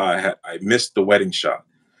about how I missed the wedding shot.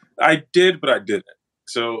 I did, but I didn't.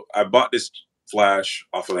 So I bought this flash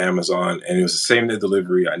off of Amazon, and it was the same day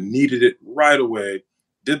delivery. I needed it right away,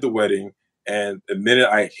 did the wedding, and the minute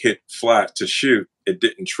I hit flat to shoot, it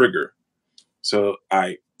didn't trigger. So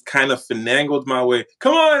I kind of finagled my way.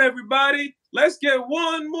 Come on, everybody, let's get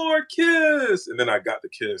one more kiss. And then I got the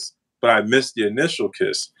kiss, but I missed the initial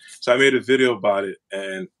kiss. So I made a video about it,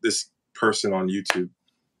 and this person on YouTube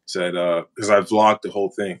said, because I vlogged the whole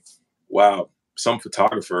thing, wow, some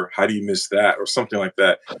photographer, how do you miss that? Or something like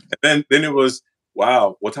that. And then it was,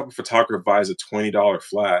 wow, what type of photographer buys a $20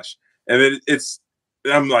 flash? And then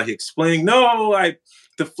I'm like explaining, no,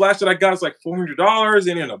 the flash that I got is like $400 and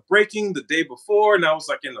ended up breaking the day before. And I was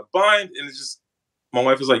like in a bind. And it's just, my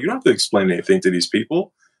wife was like, you don't have to explain anything to these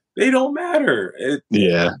people. They don't matter.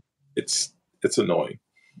 It's annoying.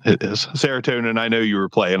 It is. Serotonin, I know you were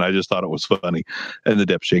playing. I just thought it was funny. And the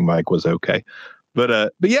Depusheng mic was okay.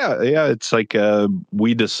 But yeah, it's like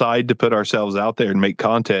we decide to put ourselves out there and make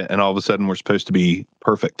content, and all of a sudden we're supposed to be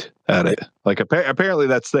perfect at it. Like apparently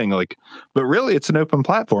that's the thing. Like, but really it's an open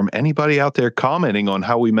platform. Anybody out there commenting on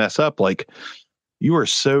how we mess up, like, you are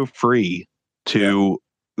so free to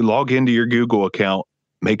log into your Google account,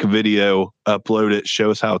 make a video, upload it,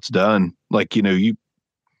 show us how it's done. Like,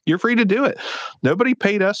 you're free to do it. Nobody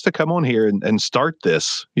paid us to come on here and start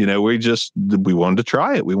this. We wanted to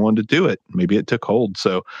try it. We wanted to do it. Maybe it took hold.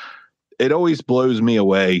 So it always blows me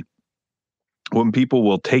away when people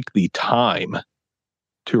will take the time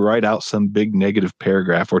to write out some big negative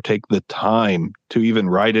paragraph, or take the time to even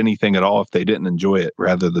write anything at all if they didn't enjoy it,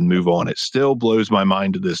 rather than move on. It still blows my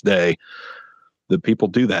mind to this day that people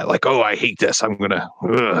do that. Like, oh, I hate this. I'm going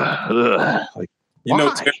to, like,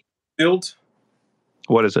 Terry Warfield?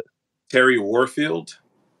 What is it? Terry Warfield,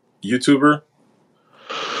 YouTuber.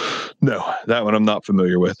 No, that one I'm not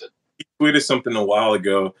familiar with. He tweeted something a while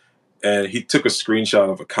ago, and he took a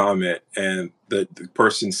screenshot of a comment, and the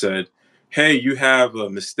person said, hey, you have a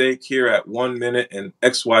mistake here at 1 minute and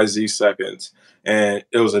XYZ seconds. And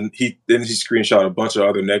it was he screenshot a bunch of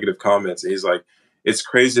other negative comments. And he's like, it's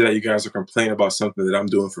crazy that you guys are complaining about something that I'm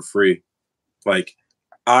doing for free. Like,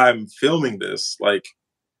 I'm filming this, like,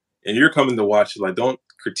 and you're coming to watch it. Like, don't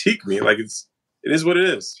critique me. Like, it is what it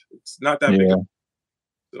is. It's not that big.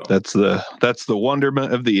 So. That's the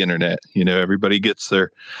wonderment of the internet. Everybody gets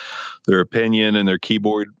their opinion and their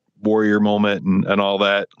keyboard warrior moment and all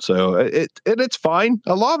that. So it's fine.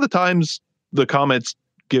 A lot of the times the comments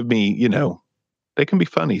give me, they can be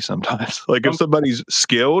funny sometimes. Like, if somebody's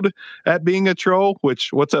skilled at being a troll,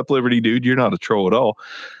 which, what's up, Liberty dude? You're not a troll at all.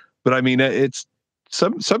 But I mean, it's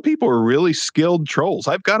some people are really skilled trolls.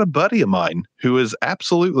 I've got a buddy of mine who is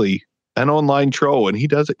absolutely an online troll, and he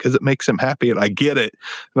does it because it makes him happy, and I get it.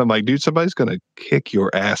 And I'm like, dude, somebody's gonna kick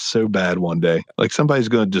your ass so bad one day. Like somebody's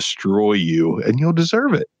gonna destroy you, and you'll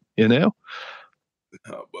deserve it. You know?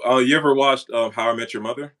 You ever watched How I Met Your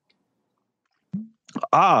Mother?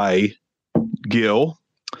 I, Guil,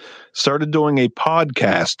 started doing a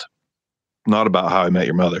podcast, not about How I Met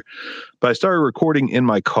Your Mother, but I started recording in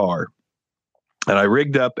my car, and I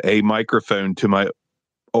rigged up a microphone to my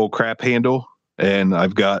old crap handle, and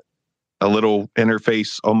I've got a little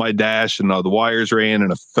interface on my dash, and the wires ran,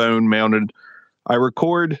 and a phone mounted. I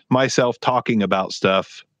record myself talking about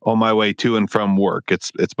stuff on my way to and from work.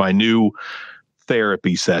 It's my new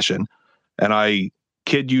therapy session, and I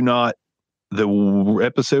kid you not, the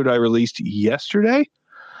episode I released yesterday,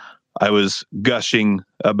 I was gushing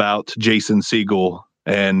about Jason Segel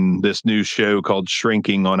and this new show called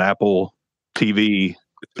Shrinking on Apple TV.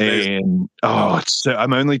 And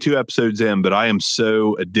I'm only 2 episodes in, but I am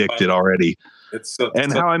so addicted already.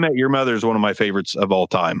 And How I Met Your Mother is one of my favorites of all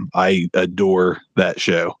time. I adore that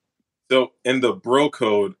show. So in the Bro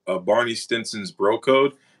Code, Barney Stinson's Bro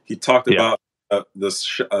Code, he talked about the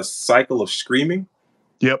cycle of screaming.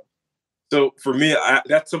 Yep. So for me,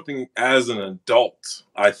 that's something as an adult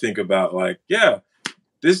I think about. Like, yeah,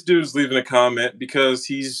 this dude's leaving a comment because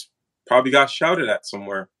he's probably got shouted at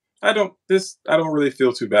somewhere. I don't really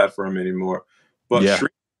feel too bad for him anymore. But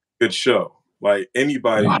good show. Like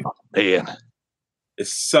anybody, man,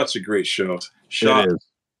 it's such a great show. Shot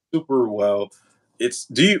super well.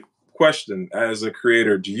 Question as a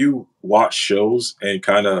creator, do you watch shows and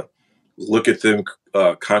kind of look at them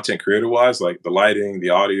content creator wise, like the lighting, the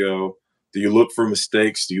audio? Do you look for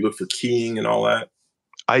mistakes? Do you look for keying and all that?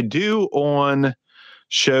 I do on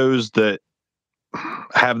shows that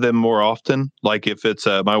have them more often. Like if it's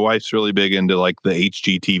my wife's really big into like the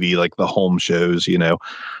HGTV, like the home shows, you know,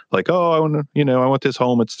 like, oh, I want this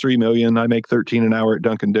home. It's $3 million. I make 13 an hour at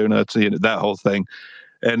Dunkin' Donuts, you know, that whole thing.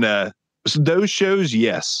 And so those shows,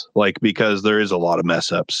 yes, like because there is a lot of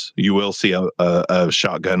mess ups. You will see a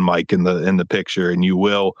shotgun mic in the picture, and you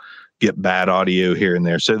will get bad audio here and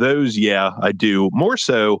there. So those, yeah, I do. More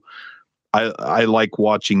so, I like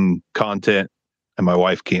watching content, and my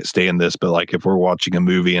wife can't stand this, but like if we're watching a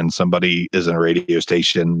movie and somebody is in a radio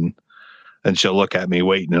station, and she'll look at me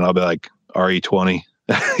waiting, and I'll be like, RE20,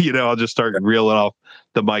 you know, I'll just start reeling off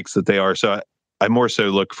the mics that they are. So I more so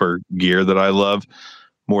look for gear that I love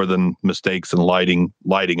more than mistakes and lighting.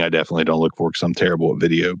 Lighting, I definitely don't look for because I'm terrible at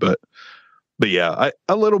video, but yeah,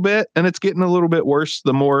 a little bit, and it's getting a little bit worse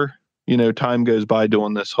the more, you know, time goes by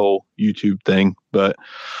doing this whole YouTube thing, but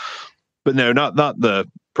no, not the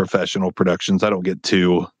professional productions. I don't get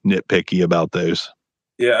too nitpicky about those.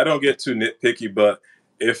 Yeah, I don't get too nitpicky, but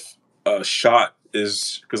if a shot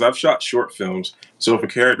is, because I've shot short films, so if a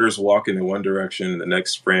character is walking in one direction, the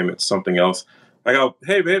next frame it's something else, I go,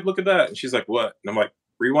 hey babe, look at that. And she's like, what? And I'm like,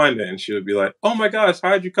 rewind it. And she would be like, oh my gosh,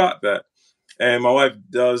 how'd you caught that? And my wife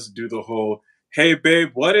does do the whole, hey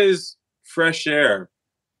babe, what is fresh air?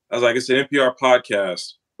 I was like, it's an NPR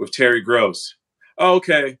podcast with Terry Gross. Oh,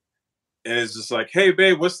 okay. And it's just like, hey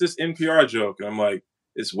babe, what's this NPR joke? And I'm like,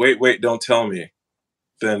 it's wait, don't tell me.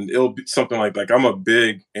 Then it'll be something like I'm a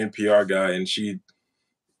big NPR guy, and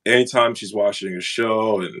anytime she's watching a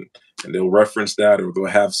show and they'll reference that, or they'll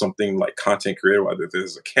have something like content creator, whether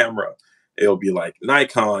there's a camera, it'll be like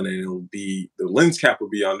Nikon, and it'll be the lens cap will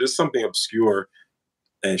be on, just something obscure.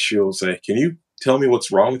 And she'll say, can you tell me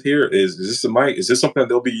what's wrong with here? Is this a mic? Is this something that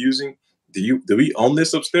they'll be using? Do we own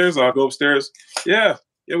this upstairs? And I'll go upstairs. Yeah,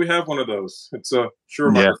 we have one of those. It's a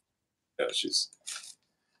sure microphone.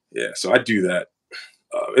 Yeah, so I do that.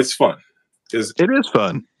 It's fun. It is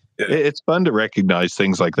fun. Yeah. It's fun to recognize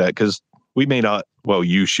things like that, because we may not, well,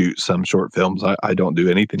 you shoot some short films. I don't do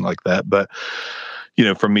anything like that. But, you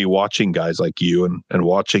know, from me watching guys like you and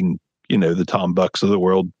watching, you know, the Tom Bucks of the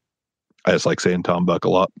world, I just like saying Tom Buck a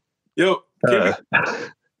lot. Yo,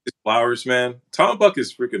 flowers, man. Tom Buck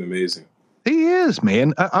is freaking amazing. He is,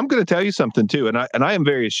 man. I'm going to tell you something too. And I am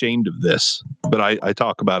very ashamed of this, but I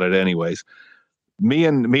talk about it anyways. Me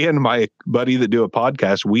and my buddy that do a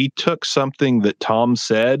podcast, we took something that Tom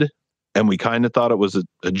said and we kind of thought it was a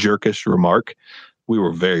jerkish remark. We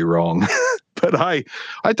were very wrong. But I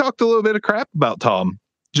talked a little bit of crap about Tom,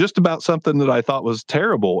 just about something that I thought was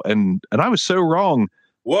terrible. And I was so wrong.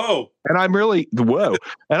 Whoa. And I'm really glad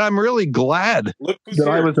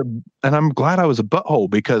that I'm glad I was a butthole,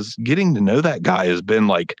 because getting to know that guy has been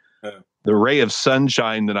like the ray of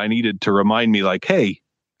sunshine that I needed to remind me, like, hey,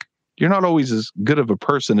 you're not always as good of a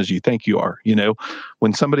person as you think you are. You know,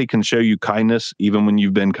 when somebody can show you kindness, even when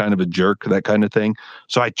you've been kind of a jerk, that kind of thing.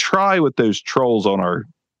 So I try with those trolls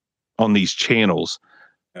on these channels,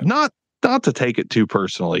 not not to take it too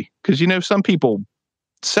personally, because, you know, some people,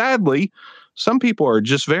 sadly, some people are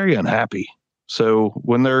just very unhappy. So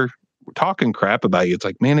when they're talking crap about you, it's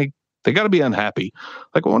like, man, they got to be unhappy.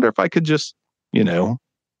 Like, I wonder if I could just, you know,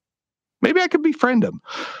 maybe I could befriend him.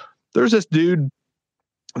 There's this dude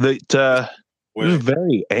that was a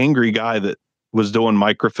very angry guy that was doing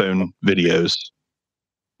microphone videos.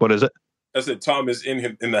 What is it? I said Tom is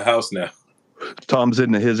in the house now. Tom's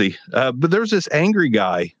in the hizzy. But there's this angry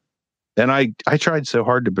guy, and I tried so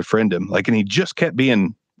hard to befriend him, like, and he just kept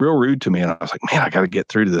being real rude to me. And I was like, man, I got to get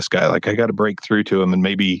through to this guy. Like, I got to break through to him, and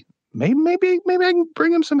maybe I can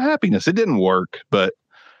bring him some happiness. It didn't work, but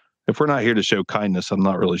if we're not here to show kindness, I'm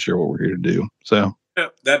not really sure what we're here to do. So yeah,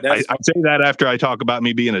 I say that after I talk about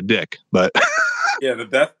me being a dick, but yeah,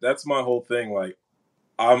 that's my whole thing. Like,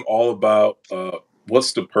 I'm all about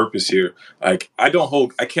what's the purpose here? Like, I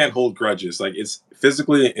can't hold grudges. Like, it's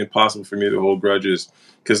physically impossible for me to hold grudges,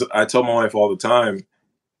 because I tell my wife all the time,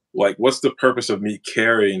 like, what's the purpose of me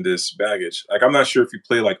carrying this baggage? Like, I'm not sure if you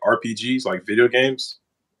play like RPGs, like video games.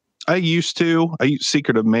 I used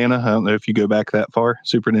Secret of Mana. I don't know if you go back that far,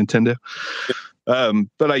 Super Nintendo.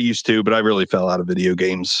 But I used to, but I really fell out of video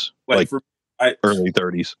games early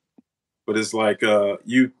 30s. But it's like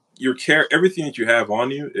your care, everything that you have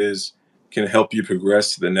on you can help you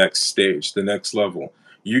progress to the next stage, the next level.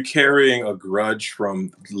 You carrying a grudge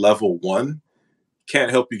from level 1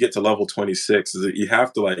 can't help you get to level 26. You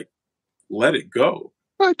have to, like, let it go.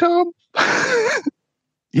 Hi, Tom.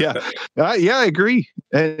 Yeah, I agree,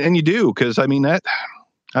 and you do, because I mean, that,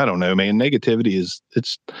 I don't know, man. Negativity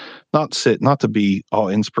it's not to be all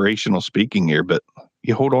inspirational speaking here, but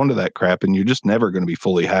you hold on to that crap, and you're just never going to be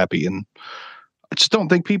fully happy. And I just don't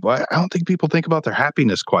think I don't think people think about their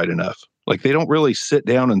happiness quite enough. Like, they don't really sit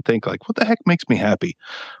down and think, like, what the heck makes me happy?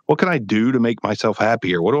 What can I do to make myself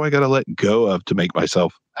happier? What do I got to let go of to make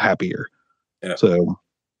myself happier? Yeah. So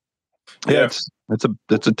yeah,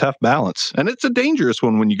 it's a tough balance, and it's a dangerous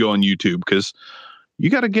one when you go on YouTube, because you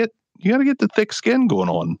got to get the thick skin going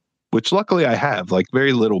on, which luckily I have. Like,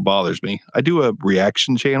 very little bothers me. I do a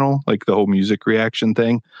reaction channel, like the whole music reaction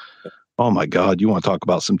thing. Oh my God, you want to talk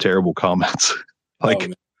about some terrible comments?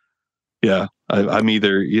 Like, yeah, I'm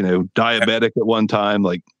either, you know, diabetic at one time,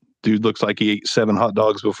 like, dude looks like he ate 7 hot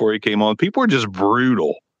dogs before he came on. People are just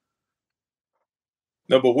brutal.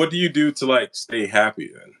 No, but what do you do to, like, stay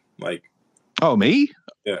happy then? Like, oh, me?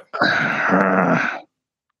 Yeah.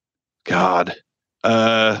 God.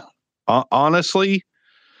 Honestly,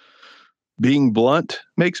 being blunt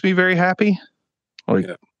makes me very happy. Like,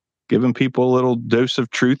 giving people a little dose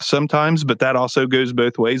of truth sometimes, but that also goes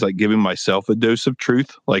both ways. Like, giving myself a dose of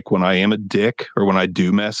truth, like when I am a dick or when I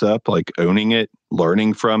do mess up, like owning it,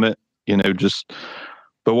 learning from it, you know,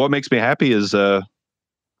 but what makes me happy is, this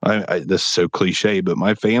is so cliche, but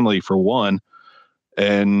my family, for one,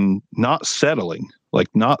 and not settling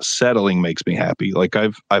makes me happy. Like,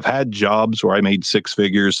 I've had jobs where I made 6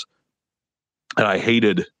 figures, and I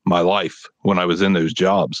hated my life when I was in those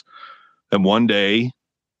jobs. And one day,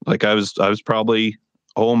 like, I was probably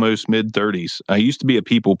almost mid-30s. I used to be a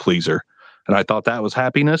people pleaser, and I thought that was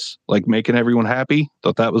happiness, like making everyone happy.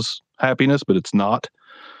 Thought that was happiness, but it's not.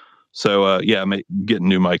 So getting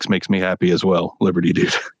new mics makes me happy as well, Liberty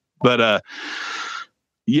dude. But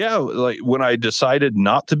yeah, like, when I decided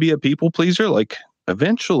not to be a people pleaser, like,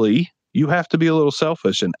 eventually you have to be a little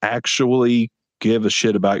selfish and actually give a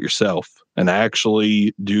shit about yourself and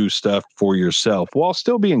actually do stuff for yourself while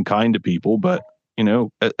still being kind to people. But, you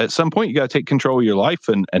know, at some point you got to take control of your life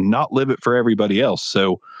and not live it for everybody else.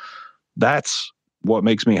 So that's what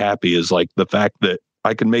makes me happy, is like the fact that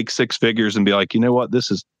I can make 6 figures and be like, you know what,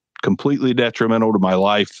 this is completely detrimental to my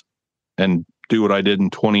life, and do what I did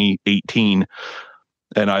in 2018.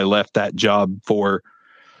 And I left that job for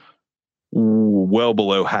well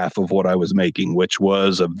below half of what I was making, which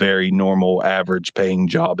was a very normal average paying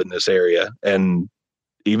job in this area. And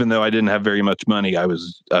even though I didn't have very much money, I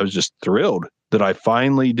was just thrilled that I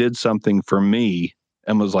finally did something for me,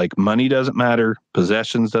 and was like, money doesn't matter,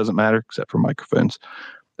 possessions doesn't matter, except for microphones.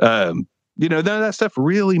 You know, none of that stuff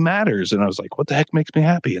really matters. And I was like, what the heck makes me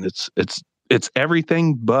happy? And it's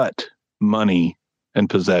everything but money and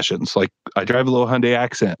possessions. Like, I drive a little Hyundai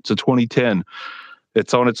Accent. It's a 2010.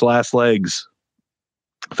 It's on its last legs.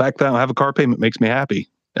 The fact that I don't have a car payment makes me happy.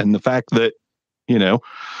 And the fact that, you know,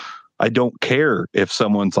 I don't care if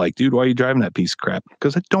someone's like, dude, why are you driving that piece of crap?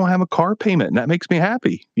 Because I don't have a car payment, and that makes me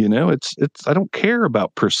happy. You know, it's I don't care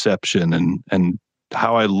about perception and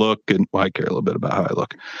how I look, and I care a little bit about how I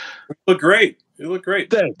look. You look great. You look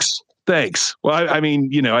great. Thanks. Well, I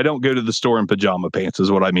mean, you know, I don't go to the store in pajama pants is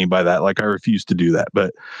what I mean by that. Like, I refuse to do that.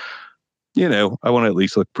 But I want to at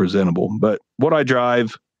least look presentable. But what I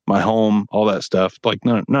drive, my home, all that stuff, like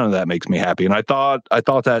none of that makes me happy. And I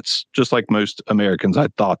thought that's just like most Americans. I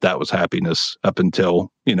thought that was happiness up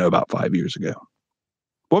until, about 5 years ago.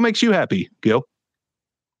 What makes you happy, Gil?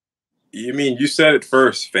 You mean, you said it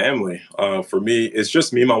first, family. For me, it's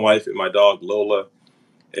just me, my wife, and my dog, Lola.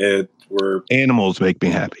 Animals make me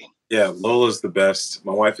happy. Yeah, Lola's the best.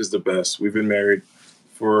 My wife is the best. We've been married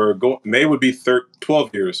for May would be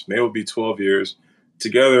 12 years. May would be 12 years.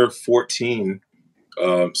 Together, 14.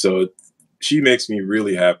 So she makes me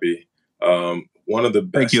really happy. One of the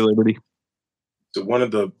best. Thank you, Liberty. So one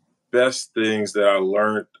of the best things that I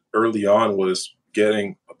learned early on was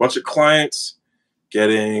getting a bunch of clients,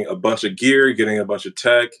 getting a bunch of gear, getting a bunch of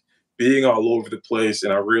tech, being all over the place.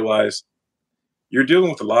 And I realized you're dealing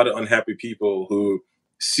with a lot of unhappy people who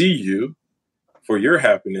see you for your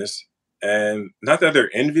happiness, and not that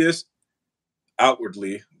they're envious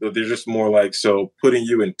outwardly, but they're just more like, so putting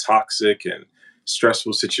you in toxic and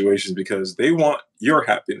stressful situations because they want your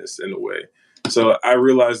happiness in a way. So I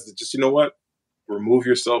realized that just, remove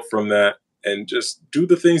yourself from that and just do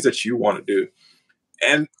the things that you want to do.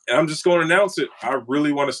 And I'm just going to announce it. I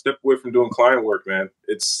really want to step away from doing client work, man.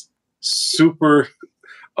 It's super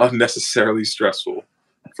unnecessarily stressful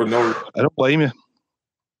for no reason. I don't blame you.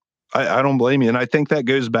 I don't blame you. And I think that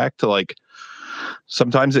goes back to, like,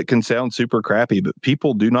 sometimes it can sound super crappy, but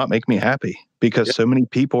people do not make me happy because so many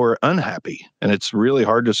people are unhappy, and it's really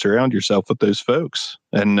hard to surround yourself with those folks.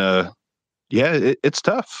 And it's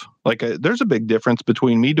tough. Like, there's a big difference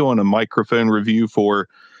between me doing a microphone review for,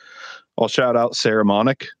 I'll shout out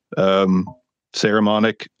Ceramonic and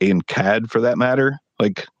CAD for that matter.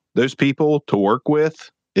 Like, those people to work with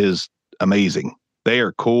is amazing. They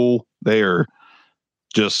are cool. They are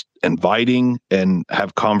just inviting and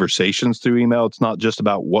have conversations through email. It's not just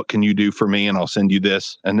about what can you do for me and I'll send you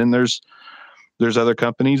this. And then there's other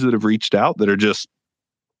companies that have reached out that are just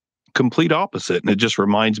complete opposite. And it just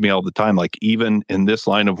reminds me all the time, like, even in this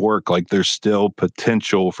line of work, like, there's still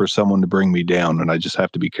potential for someone to bring me down. And I just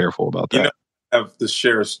have to be careful about that. I have to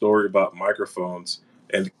share a story about microphones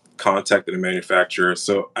and contacting a manufacturer.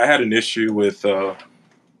 So I had an issue with you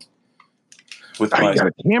got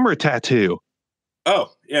a camera tattoo.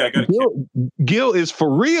 Oh, yeah. I got Guil is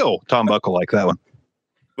for real. Tom Buckle like that one.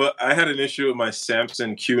 But I had an issue with my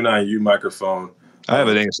Samson Q9U microphone. I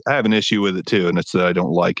have an issue with it too, and it's that I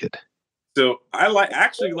don't like it. So I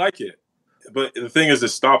actually like it, but the thing is, it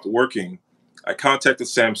stopped working. I contacted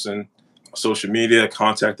Samson, social media,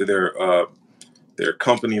 contacted their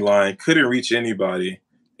company line, couldn't reach anybody.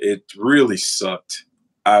 It really sucked.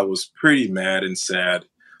 I was pretty mad and sad.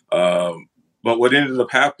 But what ended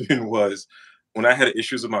up happening was, when I had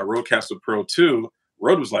issues with my Rodecaster Pro 2,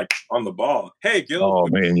 Rode was like on the ball. Hey, Gil. Oh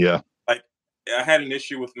man, yeah. Like, I had an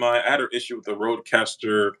issue with the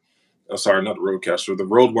Rodecaster. Oh, sorry, not the Rodecaster. The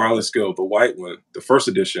Rode Wireless Go, the white one, the first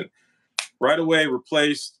edition. Right away,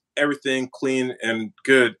 replaced everything, clean and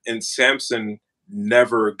good. And Samson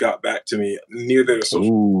never got back to me. Neither the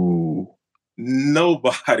social. Ooh.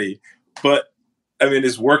 Nobody. But I mean,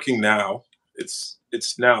 it's working now. It's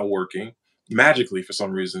now working magically for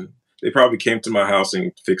some reason. They probably came to my house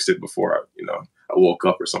and fixed it before I woke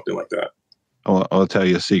up or something like that. I'll tell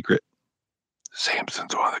you a secret.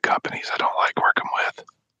 Samson's one of the companies I don't like working with.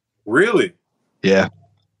 Really? Yeah.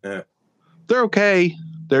 Yeah. They're okay.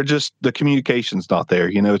 They're just, the communication's not there.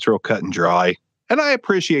 It's real cut and dry. And I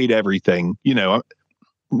appreciate everything.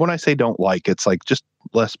 When I say don't like, it's like just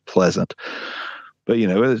less pleasant. But,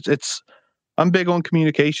 I'm big on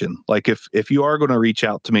communication. Like, if you are going to reach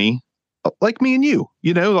out to me, like me and you,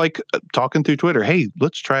 like talking through Twitter, hey,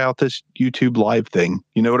 let's try out this YouTube live thing.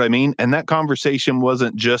 You know what I mean? And that conversation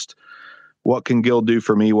wasn't just, what can Gil do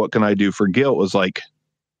for me? What can I do for Gil? It was like,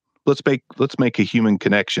 let's make a human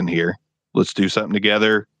connection here. Let's do something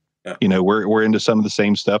together. Yeah. We're into some of the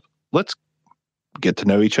same stuff. Let's get to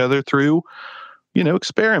know each other through,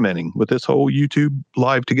 experimenting with this whole YouTube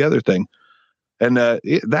live together thing. And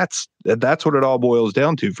that's what it all boils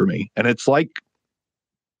down to for me. And it's like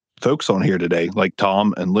folks on here today, like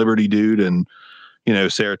Tom and Liberty Dude and,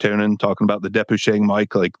 Serotonin, talking about the Depusheng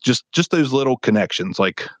mic, like just those little connections.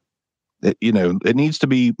 Like, it needs to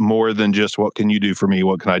be more than just, what can you do for me?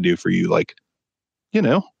 What can I do for you? Like,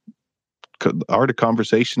 the art of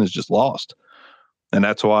conversation is just lost. And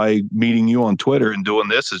that's why meeting you on Twitter and doing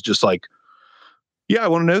this is just like, yeah, I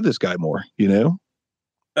want to know this guy more,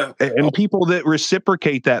 and people that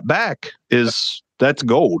reciprocate that back that's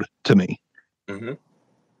gold to me. Mm-hmm.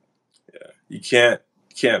 Yeah. You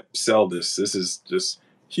can't sell this. This is just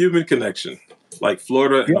human connection, like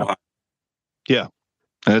Florida and Ohio. Yeah.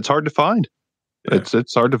 And it's hard to find. Yeah.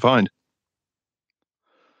 It's hard to find.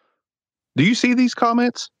 Do you see these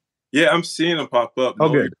comments? Yeah, I'm seeing them pop up. Oh,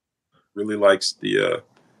 good. Really likes the.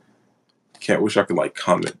 Can't wish I could like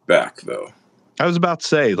comment back though. I was about to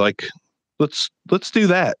say, like, let's do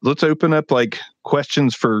that. Let's open up like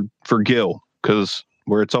questions for Guil, because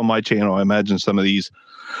where it's on my channel, I imagine some of these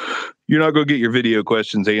you're not going to get your video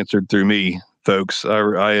questions answered through me, folks.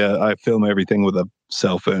 I film everything with a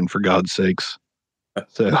cell phone, for God's sakes.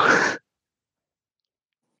 So,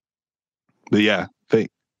 but yeah,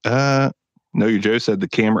 Know Your Joe said the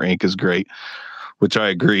camera ink is great, which I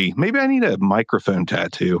agree. Maybe I need a microphone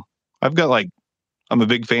tattoo. I'm a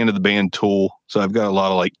big fan of the band Tool, so I've got a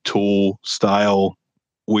lot of like Tool style,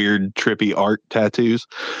 weird, trippy art tattoos.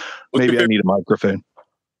 Maybe I need a microphone.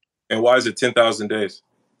 And why is it 10,000 days?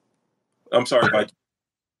 I'm sorry, Mike.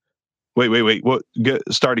 Wait. What?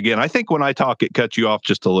 Start again. I think when I talk, it cuts you off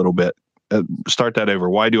just a little bit. Start that over.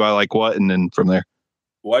 Why do I like what? And then from there.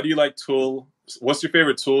 Why do you like Tool? What's your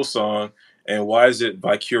favorite Tool song? And why is it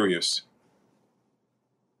Vicarious?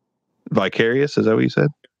 Vicarious? Is that what you said?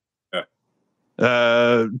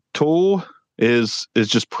 Yeah. Tool is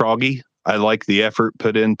just proggy. I like the effort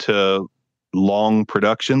put into long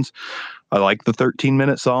productions. I like the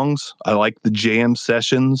 13-minute songs. I like the jam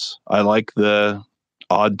sessions. I like the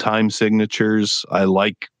odd time signatures. I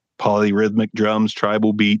like polyrhythmic drums,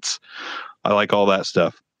 tribal beats. I like all that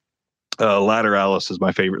stuff. Lateralis is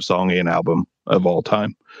my favorite song and album of all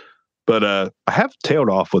time. But I have tailed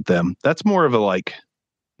off with them. That's more of a like,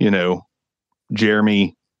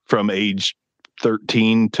 Jeremy from age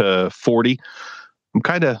 13 to 40. I'm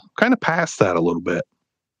kind of past that a little bit.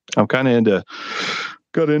 I'm kind of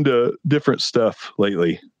got into different stuff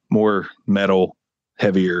lately, more metal,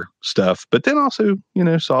 heavier stuff, but then also,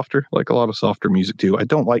 softer, like a lot of softer music too. I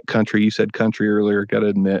don't like country. You said country earlier. Got to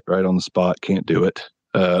admit, right on the spot, can't do it.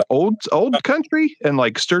 Old country and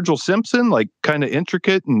like Sturgill Simpson, like kind of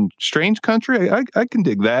intricate and strange country. I can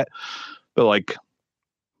dig that, but like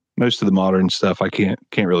most of the modern stuff, I can't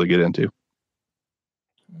really get into.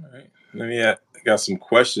 All right, I got some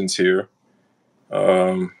questions here.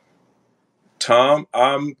 Tom,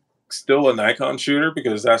 I'm still a Nikon shooter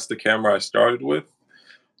because that's the camera I started with,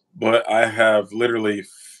 but I have literally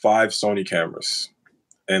 5 Sony cameras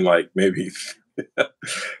and like maybe,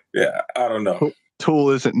 yeah, I don't know.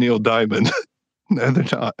 Tool isn't Neil Diamond. No, they're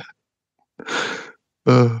not.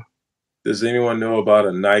 Does anyone know about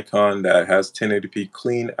a Nikon that has 1080p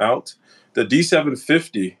clean out? The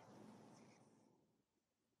D750,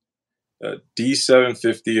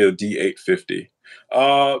 D750 or D850.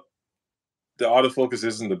 The autofocus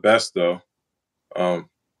isn't the best though.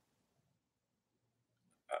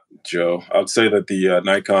 Joe, I would say that the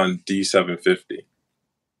Nikon D750.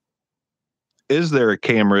 Is there a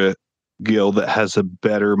camera, Guil, that has a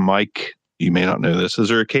better mic? You may not know this. Is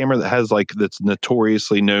there a camera that has that's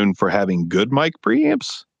notoriously known for having good mic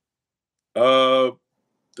preamps? The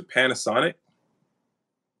Panasonic.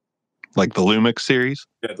 Like the Lumix series?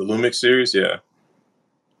 Yeah, the Lumix series, yeah.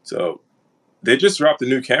 So they just dropped a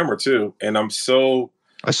new camera too, and I saw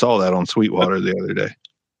that on Sweetwater the other day.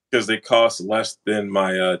 Because they cost less than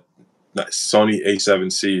my Sony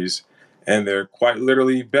A7Cs, and they're quite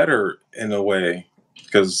literally better in a way.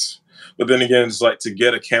 But then again, it's like to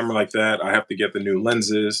get a camera like that, I have to get the new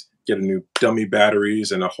lenses, get a new dummy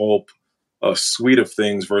batteries, and a whole suite of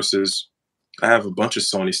things versus I have a bunch of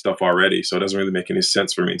Sony stuff already, so it doesn't really make any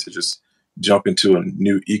sense for me to just jump into a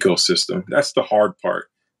new ecosystem. That's the hard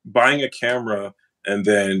part. Buying a camera and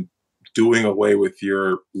then doing away with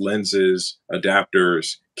your lenses,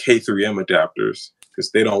 adapters, K3M adapters,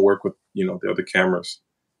 because they don't work with, the other cameras.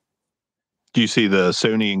 Do you see the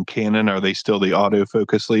Sony and Canon? Are they still the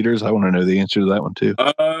autofocus leaders? I want to know the answer to that one too.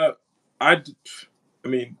 I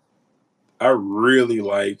really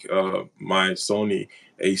like my Sony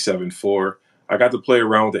A7 IV. I got to play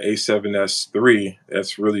around with the A7S III.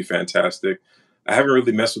 That's really fantastic. I haven't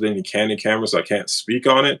really messed with any Canon cameras, so I can't speak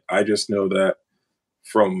on it. I just know that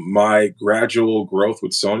from my gradual growth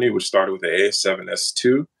with Sony, which started with the A7S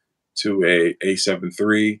II to a A7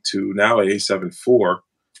 III to now a A7 IV,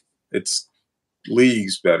 it's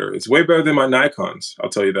leagues better. It's way better than my Nikons. I'll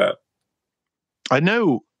tell you that. I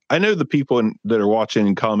know the people that are watching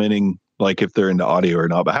and commenting, like if they're into audio or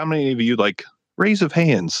not, but how many of you, like, raise of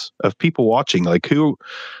hands of people watching, like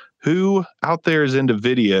who out there is into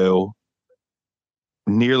video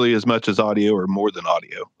nearly as much as audio or more than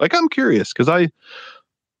audio? Like, I'm curious because I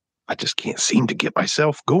just can't seem to get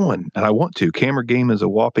myself going, and I want to. Camera game is a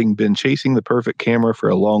whopping. Been chasing the perfect camera for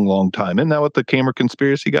a long, long time. Isn't that what the camera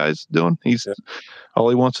conspiracy guy's doing? All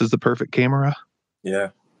he wants is the perfect camera.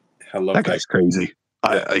 Yeah, I love that guy's crazy.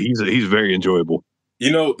 Yeah. He's very enjoyable.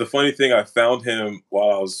 You know, the funny thing, I found him while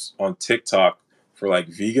I was on TikTok for like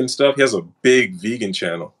vegan stuff. He has a big vegan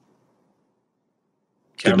channel.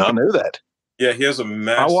 Did not know that. Yeah, he has a I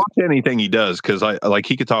massive. watch anything he does because I like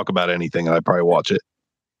he could talk about anything and I probably watch it.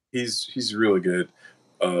 He's really good.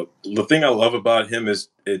 The thing I love about him is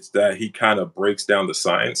it's that he kind of breaks down the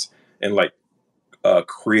science and like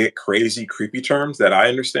create crazy, creepy terms that I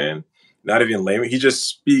understand. Not even layman. He just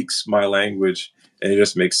speaks my language, and it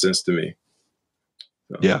just makes sense to me.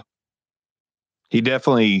 So. Yeah, he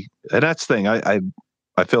definitely. And that's the thing. I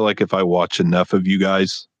feel like if I watch enough of you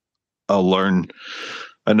guys, I'll learn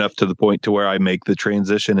enough to the point to where I make the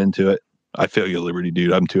transition into it. I feel you, Liberty,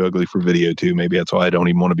 dude. I'm too ugly for video too. Maybe that's why I don't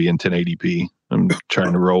even want to be in 1080p. I'm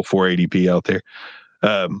trying to roll 480p out there.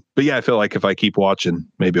 But yeah, I feel like if I keep watching,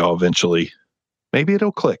 maybe I'll eventually, maybe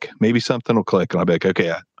it'll click. Maybe something will click, and I'll be like,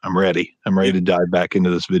 okay, I'm ready. I'm ready to dive back into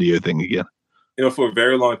this video thing again. You know, for a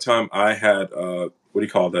very long time, I had what do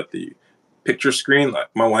you call that? The picture screen. Like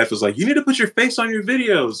my wife was like, "You need to put your face on your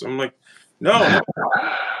videos." I'm like, "No."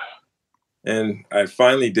 And I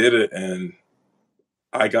finally did it, and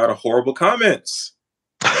I got a horrible comments.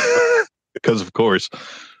 Because of course.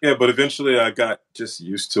 Yeah, but eventually I got just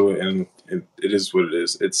used to it, and it is what it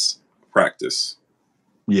is. It's practice.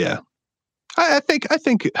 Yeah. I think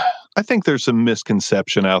there's some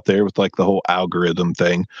misconception out there with like the whole algorithm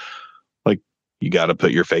thing. Like you got to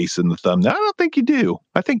put your face in the thumbnail. I don't think you do.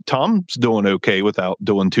 I think Tom's doing okay without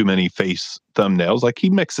doing too many face thumbnails. Like he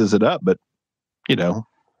mixes it up, but you know,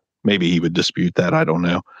 maybe he would dispute that. I don't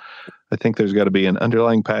know. I think there's got to be an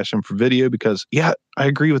underlying passion for video because, yeah, I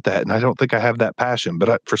agree with that. And I don't think I have that passion,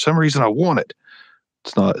 but for some reason I want it.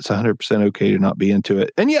 It's 100% okay to not be into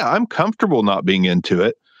it. And yeah, I'm comfortable not being into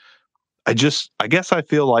it. I guess I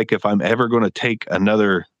feel like if I'm ever going to take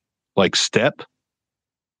another like step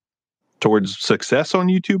towards success on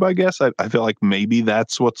YouTube, I guess I feel like maybe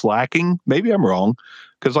that's what's lacking. Maybe I'm wrong.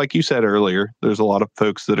 Cause like you said earlier, there's a lot of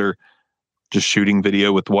folks that are just shooting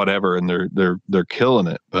video with whatever and they're killing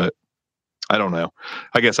it. But I don't know.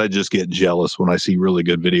 I guess I just get jealous when I see really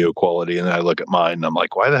good video quality and then I look at mine and I'm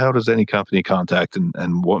like, why the hell does any company contact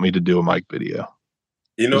and want me to do a mic video?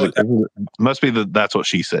 You know, it must be that's what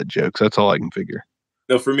she said jokes. That's all I can figure.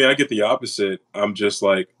 No, for me, I get the opposite. I'm just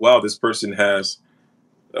like, wow, this person has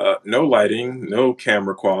no lighting, no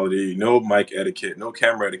camera quality, no mic etiquette, no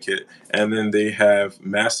camera etiquette, and then they have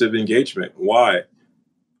massive engagement. Why?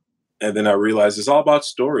 And then I realized it's all about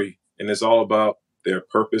story and it's all about their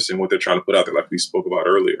purpose and what they're trying to put out there, like we spoke about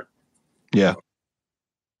earlier. Yeah.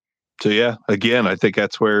 So yeah, again, I think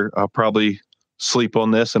that's where I'll probably sleep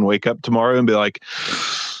on this and wake up tomorrow and be like,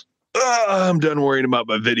 I'm done worrying about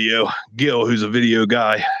my video. Guil, who's a video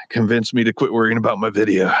guy, convinced me to quit worrying about my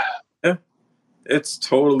video. Yeah, it's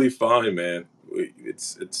totally fine, man.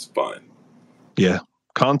 It's fine. Yeah,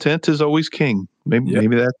 content is always king. Maybe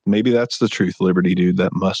that's the truth, Liberty, dude.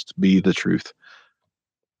 That must be the truth.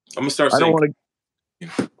 I'm gonna start saying.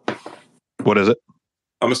 What is it?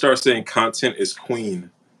 I'm gonna start saying content is queen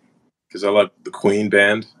because I like the Queen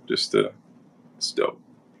band. It's dope.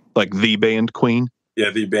 Like the band Queen. Yeah,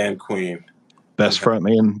 the band Queen. Best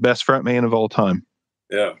frontman of all time.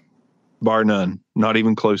 Yeah. Bar none. Not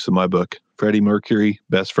even close in my book. Freddie Mercury,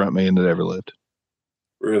 best frontman that ever lived.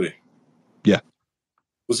 Really? Yeah.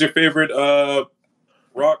 What's your favorite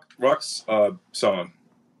rock song?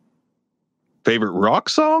 Favorite rock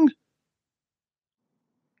song?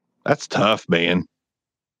 That's tough, man.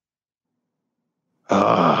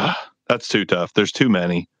 That's too tough. There's too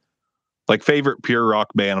many. Like favorite pure rock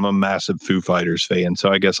band, I'm a massive Foo Fighters fan,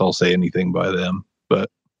 so I guess I'll say anything by them. But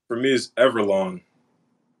for me, it's Everlong.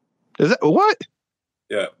 Is that what?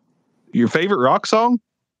 Yeah. Your favorite rock song?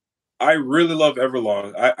 I really love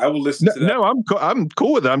Everlong. I will listen to that. No, I'm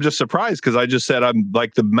cool with it. I'm just surprised because I just said I'm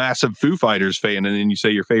like the massive Foo Fighters fan, and then you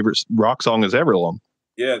say your favorite rock song is Everlong.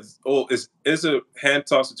 Yeah, it's a hand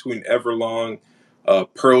toss between Everlong,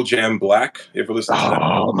 Pearl Jam Black. You ever listen to that?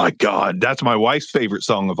 Oh my God, that's my wife's favorite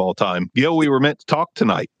song of all time. Gil, we were meant to talk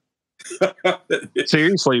tonight.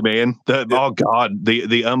 Seriously, man. Oh God,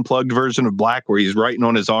 the unplugged version of Black where he's writing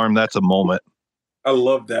on his arm. That's a moment. I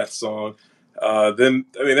love that song.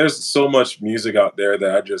 There's so much music out there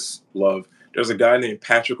that I just love. There's a guy named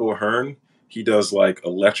Patrick O'Hearn. He does like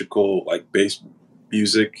electrical, like bass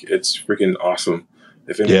music. It's freaking awesome.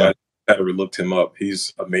 If anybody ever looked him up,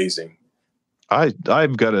 he's amazing.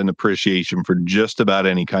 I've got an appreciation for just about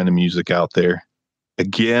any kind of music out there.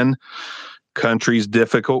 Again, country's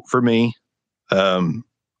difficult for me. So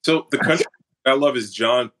the country I love is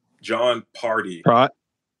John Party.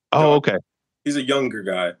 Okay. He's a younger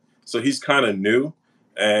guy, so he's kind of new,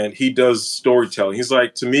 and he does storytelling. He's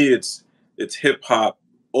like, to me, it's It's hip hop,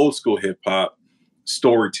 old school hip hop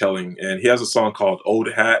storytelling, and he has a song called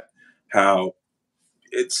 "Old Hat." How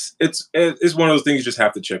it's one of those things you just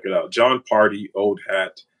have to check it out. John Party, "Old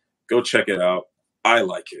Hat." Go check it out. I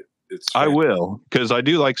like it. I will, because I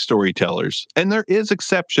do like storytellers, and there is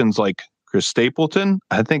exceptions like Chris Stapleton.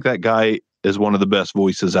 I think that guy is one of the best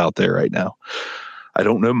voices out there right now. I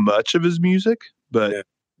don't know much of his music, but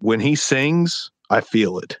when he sings, I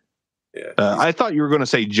feel it. Yeah. I thought you were going to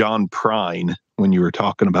say John Prine when you were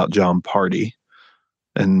talking about John Party.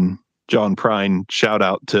 And John Prine, shout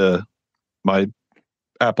out to my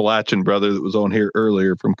Appalachian brother that was on here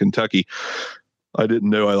earlier from Kentucky. I didn't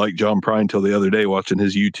know I liked John Prine till the other day watching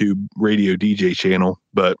his YouTube radio DJ channel,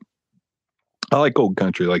 but I like old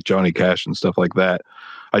country like Johnny Cash and stuff like that.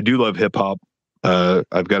 I do love hip hop.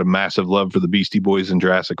 I've got a massive love for the Beastie Boys and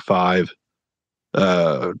Jurassic 5.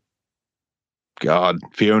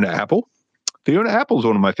 Fiona Apple. Fiona Apple is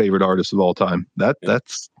one of my favorite artists of all time. I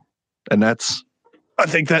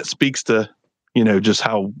think that speaks to, just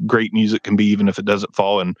how great music can be, even if it doesn't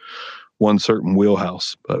fall in one certain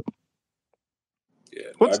wheelhouse. But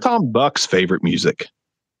what's Tom Buck's favorite music?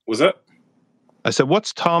 Was that? I said,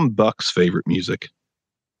 what's Tom Buck's favorite music?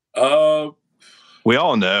 We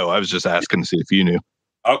all know. I was just asking to see if you knew.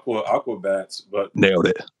 Aquabats, but nailed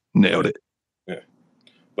it. Yeah,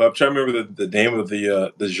 but I'm trying to remember the name of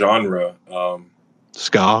the genre.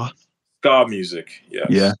 Ska music. Yes.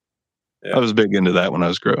 Yeah. I was big into that when I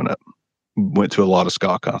was growing up. Went to a lot of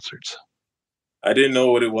ska concerts. I didn't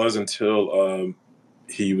know what it was until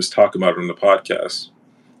he was talking about it on the podcast.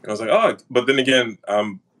 And I was like, oh, but then again,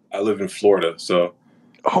 I live in Florida, so.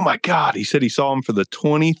 Oh my God. He said he saw him for the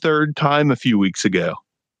 23rd time a few weeks ago.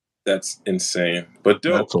 That's insane. But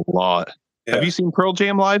dope. That's a lot. Yeah. Have you seen Pearl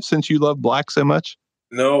Jam live since you love Black so much?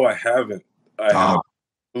 No, I haven't. I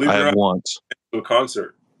have once. To a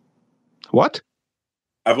concert. What?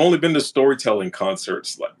 I've only been to storytelling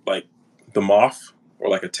concerts like the Moth or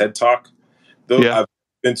like a TED Talk. Though I've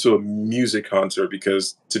been to a music concert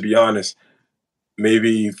because, to be honest,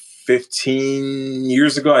 maybe 15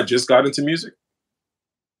 years ago, I just got into music.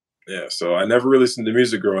 Yeah, so I never really listened to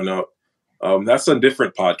music growing up. That's a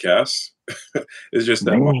different podcast. It's just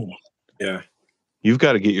that. Yeah. You've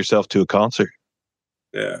got to get yourself to a concert.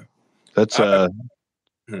 Yeah. That's some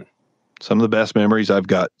of the best memories I've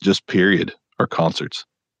got, just period, are concerts.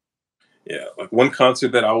 Yeah. Like one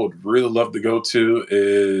concert that I would really love to go to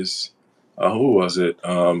is, who was it?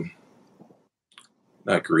 Not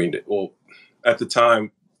Green Day. Well, at the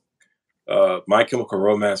time, My Chemical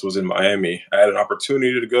Romance was in Miami. I had an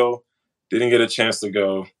opportunity to go, didn't get a chance to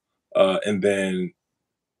go. And then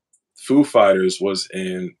Foo Fighters was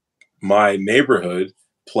in my neighborhood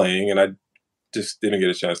playing, and I just didn't get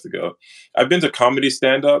a chance to go. I've been to comedy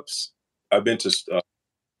stand-ups. I've been to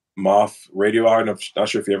Moth Radio Hour. I'm not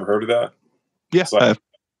sure if you ever heard of that. Yeah,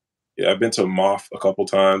 I've been to Moth a couple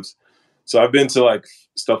times. So I've been to like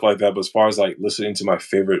stuff like that. But as far as like listening to my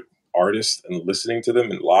favorite artists and listening to them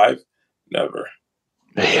in live, never.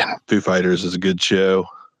 Man, Foo Fighters is a good show.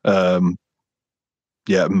 My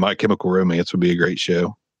Chemical Romance would be a great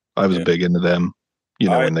show. I was big into them,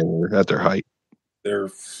 when they were at their height.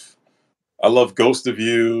 I love Ghost of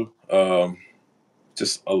You.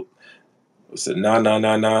 What's it? Nah, nah,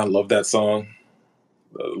 nah, nah. Love that song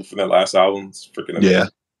from that last album. It's freaking amazing. Yeah.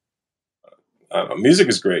 I don't know. Music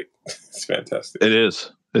is great. It's fantastic. It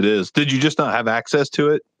is. Did you just not have access to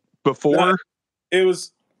it before? No, it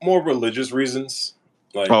was more religious reasons.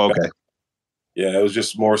 Like, okay. It was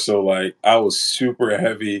just more so like I was super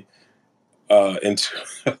heavy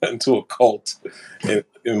into a cult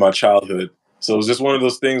in my childhood. So it was just one of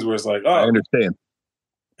those things where it's like, oh, I understand.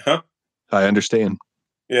 Huh? I understand.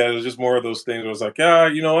 Yeah, it was just more of those things where it was like,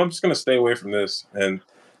 I'm just going to stay away from this. And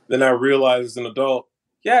then I realized as an adult,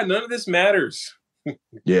 none of this matters.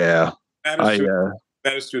 Yeah.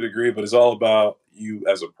 Matters to a degree, but it's all about you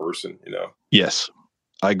as a person, Yes.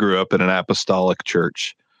 I grew up in an apostolic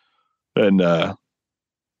church. And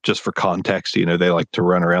just for context, they like to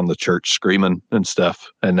run around the church screaming and stuff.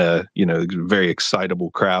 And, very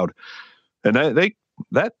excitable crowd. And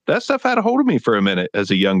that stuff had a hold of me for a minute as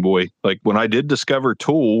a young boy. Like when I did discover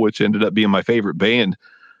Tool, which ended up being my favorite band,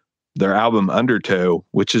 their album Undertow,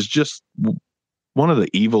 which is just one of the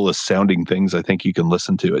evilest sounding things I think you can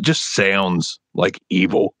listen to. It just sounds like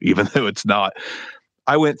evil, even though it's not.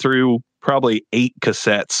 I went through probably 8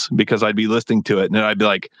 cassettes because I'd be listening to it and then I'd be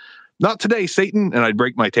like, not today, Satan. And I'd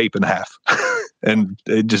break my tape in half. And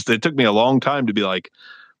it took me a long time to be like,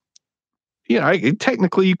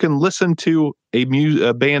 technically you can listen to a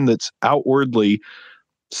band that's outwardly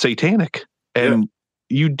satanic and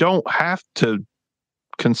you don't have to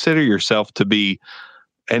consider yourself to be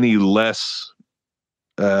any less,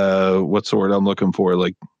 what's the word I'm looking for?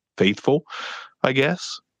 Like faithful, I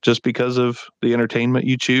guess, just because of the entertainment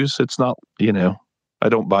you choose. It's not, I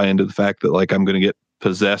don't buy into the fact that like I'm going to get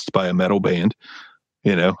possessed by a metal band.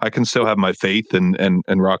 I can still have my faith and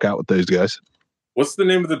rock out with those guys. What's the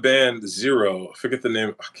name of the band? Zero. I forget the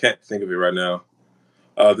name. I can't think of it right now.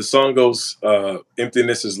 The song goes,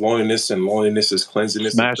 emptiness is loneliness and loneliness is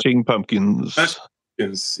cleansiness. Smashing Pumpkins.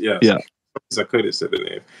 Yes. Yeah. I could have said the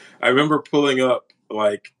name. I remember pulling up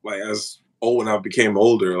like as when I became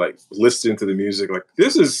older, like listening to the music, like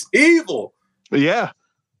this is evil. Yeah.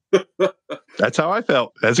 That's how I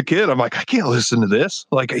felt as a kid. I'm like, I can't listen to this.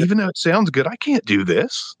 Like, even though it sounds good, I can't do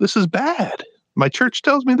this. This is bad. My church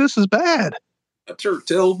tells me this is bad. My church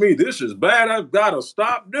tells me this is bad. I've got to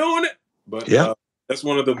stop doing it. But that's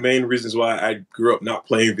one of the main reasons why I grew up not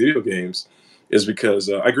playing video games, is because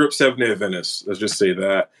I grew up Seventh-day Adventist. Let's just say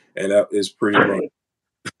that. And that is pretty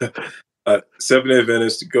much Seventh-day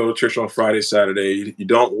Adventist. Go to church on Friday, Saturday. You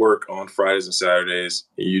don't work on Fridays and Saturdays.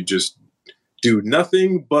 And you just do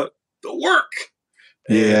nothing but the work.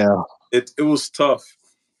 Yeah. And it was tough.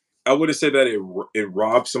 I wouldn't say that it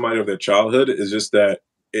robs somebody of their childhood. It's just that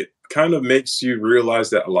it kind of makes you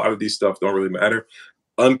realize that a lot of these stuff don't really matter.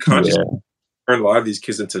 Unconsciously turn a lot of these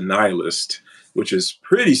kids into nihilists, which is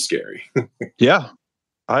pretty scary. Yeah.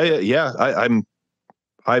 I'm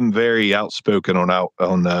very outspoken on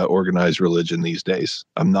organized religion these days.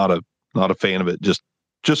 I'm not a fan of it.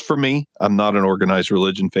 Just for me, I'm not an organized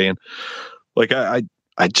religion fan. Like I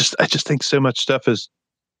just think so much stuff is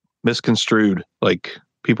misconstrued. Like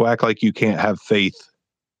people act like you can't have faith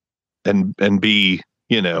and be,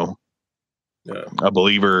 a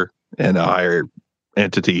believer in a higher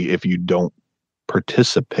entity if you don't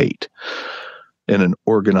participate in an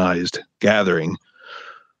organized gathering.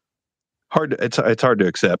 It's hard to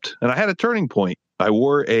accept. And I had a turning point. I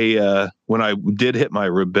wore when I did hit my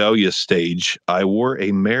rebellious stage, I wore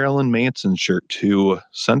a Marilyn Manson shirt to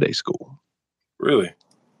Sunday school. Really?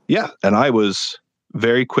 Yeah. And I was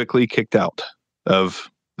very quickly kicked out of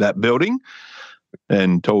that building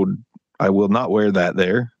and told I will not wear that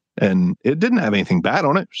there. And it didn't have anything bad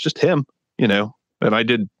on it. It was just him, and I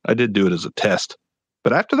did do it as a test.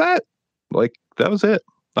 But after that, like, that was it.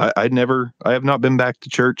 I have not been back to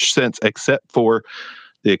church since, except for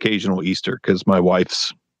the occasional Easter, because my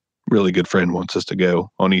wife's really good friend wants us to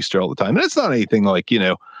go on Easter all the time. And it's not anything like,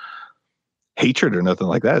 hatred or nothing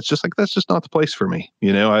like that. It's just like, that's just not the place for me.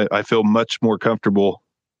 I feel much more comfortable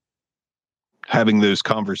having those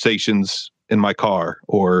conversations in my car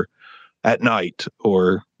or at night,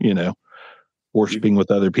 or, worshiping with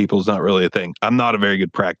other people is not really a thing. I'm not a very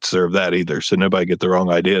good practicer of that either. So nobody get the wrong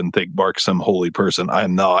idea and think Mark's some holy person. I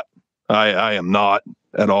am not. I am not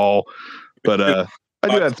at all. But I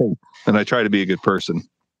do have faith, and I try to be a good person.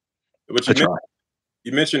 But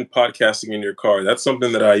you mentioned podcasting in your car. That's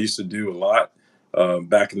something that I used to do a lot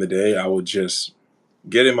back in the day. I would just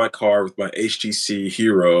get in my car with my HTC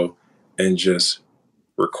Hero and just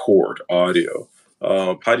record audio.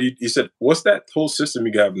 How do you said, what's that whole system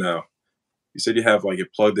you have now? You said you have like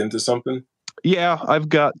it plugged into something? Yeah, I've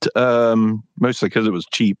got mostly because it was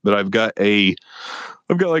cheap, but I've got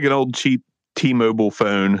like an old cheap T-Mobile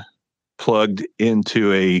phone plugged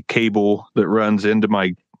into a cable that runs into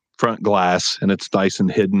my front glass, and it's nice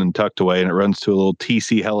and hidden and tucked away, and it runs to a little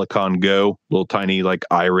TC Helicon Go, little tiny like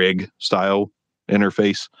iRig style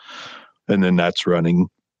interface, and then that's running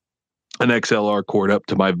an XLR cord up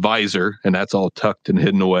to my visor, and that's all tucked and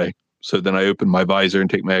hidden away. So then I open my visor and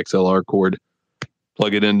take my XLR cord,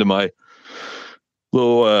 plug it into my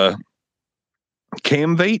little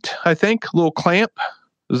Camvate, I think, little clamp.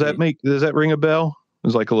 Does that ring a bell?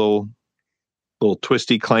 It's like a little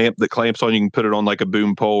twisty clamp that clamps on. You can put it on like a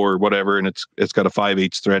boom pole or whatever, and it's got a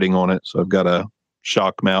 5/8 threading on it. So I've got a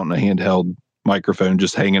shock mount and a handheld microphone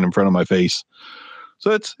just hanging in front of my face. So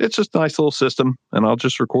it's just a nice little system, and I'll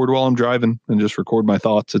just record while I'm driving and just record my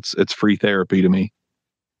thoughts. It's free therapy to me.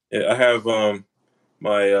 Yeah, I have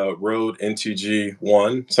my Rode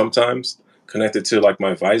N2G1 sometimes connected to like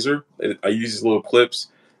my visor. I use these little clips,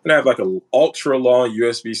 and I have like an ultra long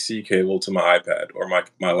USB-C cable to my iPad or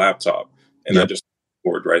my laptop, and I just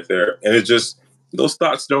record right there. And it just, those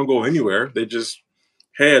thoughts don't go anywhere. They just,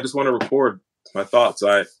 hey, I just want to record my thoughts.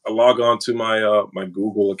 I log on to my my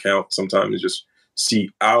Google account sometimes and just see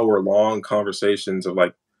hour-long conversations of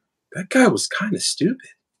like, that guy was kind of stupid.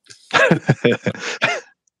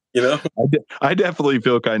 I definitely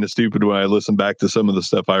feel kind of stupid when I listen back to some of the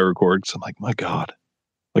stuff I record. So I'm like, my God,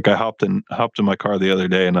 like I hopped in my car the other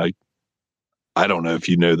day, and I don't know if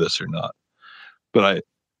you know this or not, but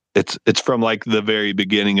It's from like the very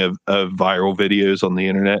beginning of viral videos on the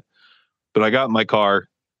internet. But I got in my car.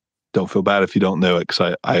 Don't feel bad if you don't know it,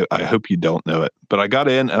 because I hope you don't know it. But I got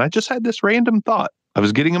in and I just had this random thought. I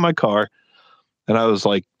was getting in my car and I was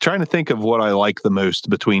like trying to think of what I like the most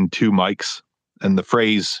between two mics, and the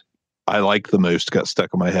phrase "I like the most" got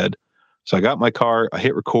stuck in my head. So I got in my car, I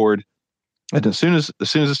hit record, and as soon as I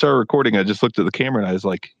started recording, I just looked at the camera and I was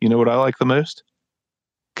like, you know what I like the most?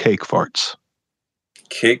 Cake farts.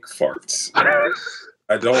 Cake farts.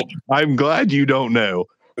 I don't. I'm glad you don't know.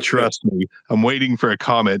 Trust me. I'm waiting for a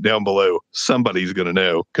comment down below. Somebody's going to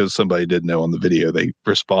know, because somebody did know on the video. They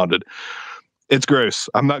responded. It's gross.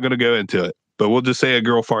 I'm not going to go into it, but we'll just say a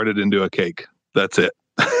girl farted into a cake. That's it.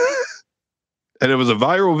 And it was a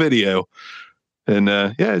viral video. And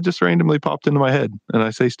yeah, it just randomly popped into my head. And I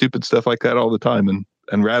say stupid stuff like that all the time.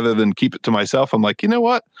 And rather than keep it to myself, I'm like, you know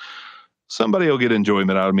what? Somebody will get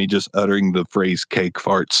enjoyment out of me just uttering the phrase cake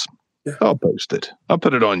farts. Yeah. I'll post it. I'll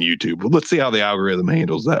put it on YouTube. Let's see how the algorithm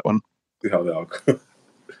handles that one. See how the algorithm.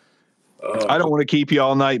 I don't want to keep you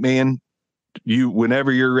all night, man. You,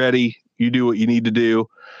 whenever you're ready, you do what you need to do.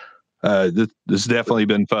 This has definitely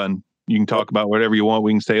been fun. You can talk about whatever you want.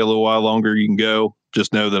 We can stay a little while longer. You can go.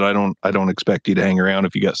 Just know that I don't expect you to hang around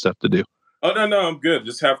if you got stuff to do. Oh, no, I'm good.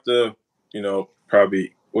 Just have to,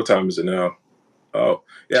 probably, what time is it now? Oh,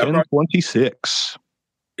 yeah. 10:26.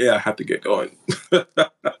 Yeah, I have to get going.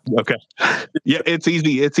 Okay. Yeah, it's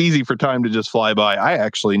easy. It's easy for time to just fly by. I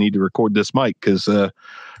actually need to record this mic because a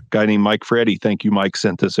guy named Mike Freddy, thank you, Mike,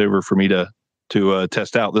 sent this over for me to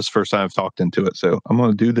test out. This is the first time I've talked into it. So I'm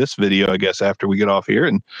going to do this video, I guess, after we get off here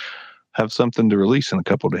and have something to release in a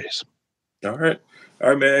couple of days. All right,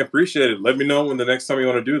 man. I appreciate it. Let me know when the next time you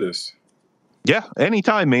want to do this. Yeah,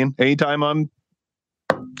 anytime, man. Anytime I'm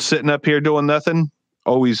sitting up here doing nothing,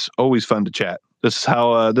 always fun to chat. This is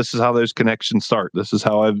how those connections start. This is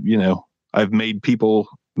how I've made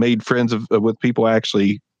friends with people I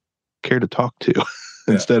actually care to talk to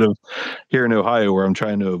instead of here in Ohio where I'm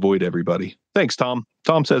trying to avoid everybody. Thanks, Tom.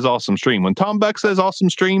 Tom says awesome stream. When Tom Buck says awesome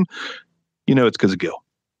stream, it's because of Guil.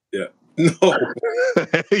 Yeah. No.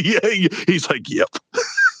 Yeah, he's like, yep.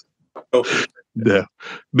 Oh. Yeah.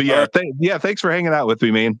 But yeah, thanks for hanging out with me,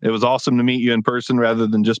 man. It was awesome to meet you in person rather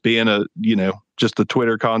than just being just a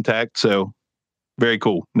Twitter contact. So very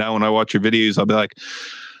cool. Now when I watch your videos, I'll be like,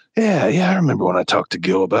 yeah, I remember when I talked to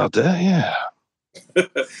Guil about that. Yeah.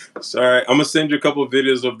 Sorry. I'm gonna send you a couple of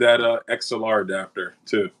videos of that XLR adapter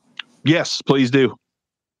too. Yes, please do.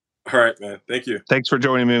 All right, man. Thank you. Thanks for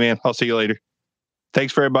joining me, man. I'll see you later.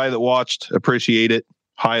 Thanks for everybody that watched. Appreciate it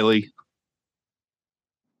highly.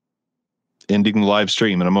 Ending the live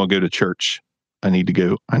stream, and I'm gonna go to church. I need to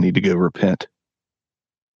go repent.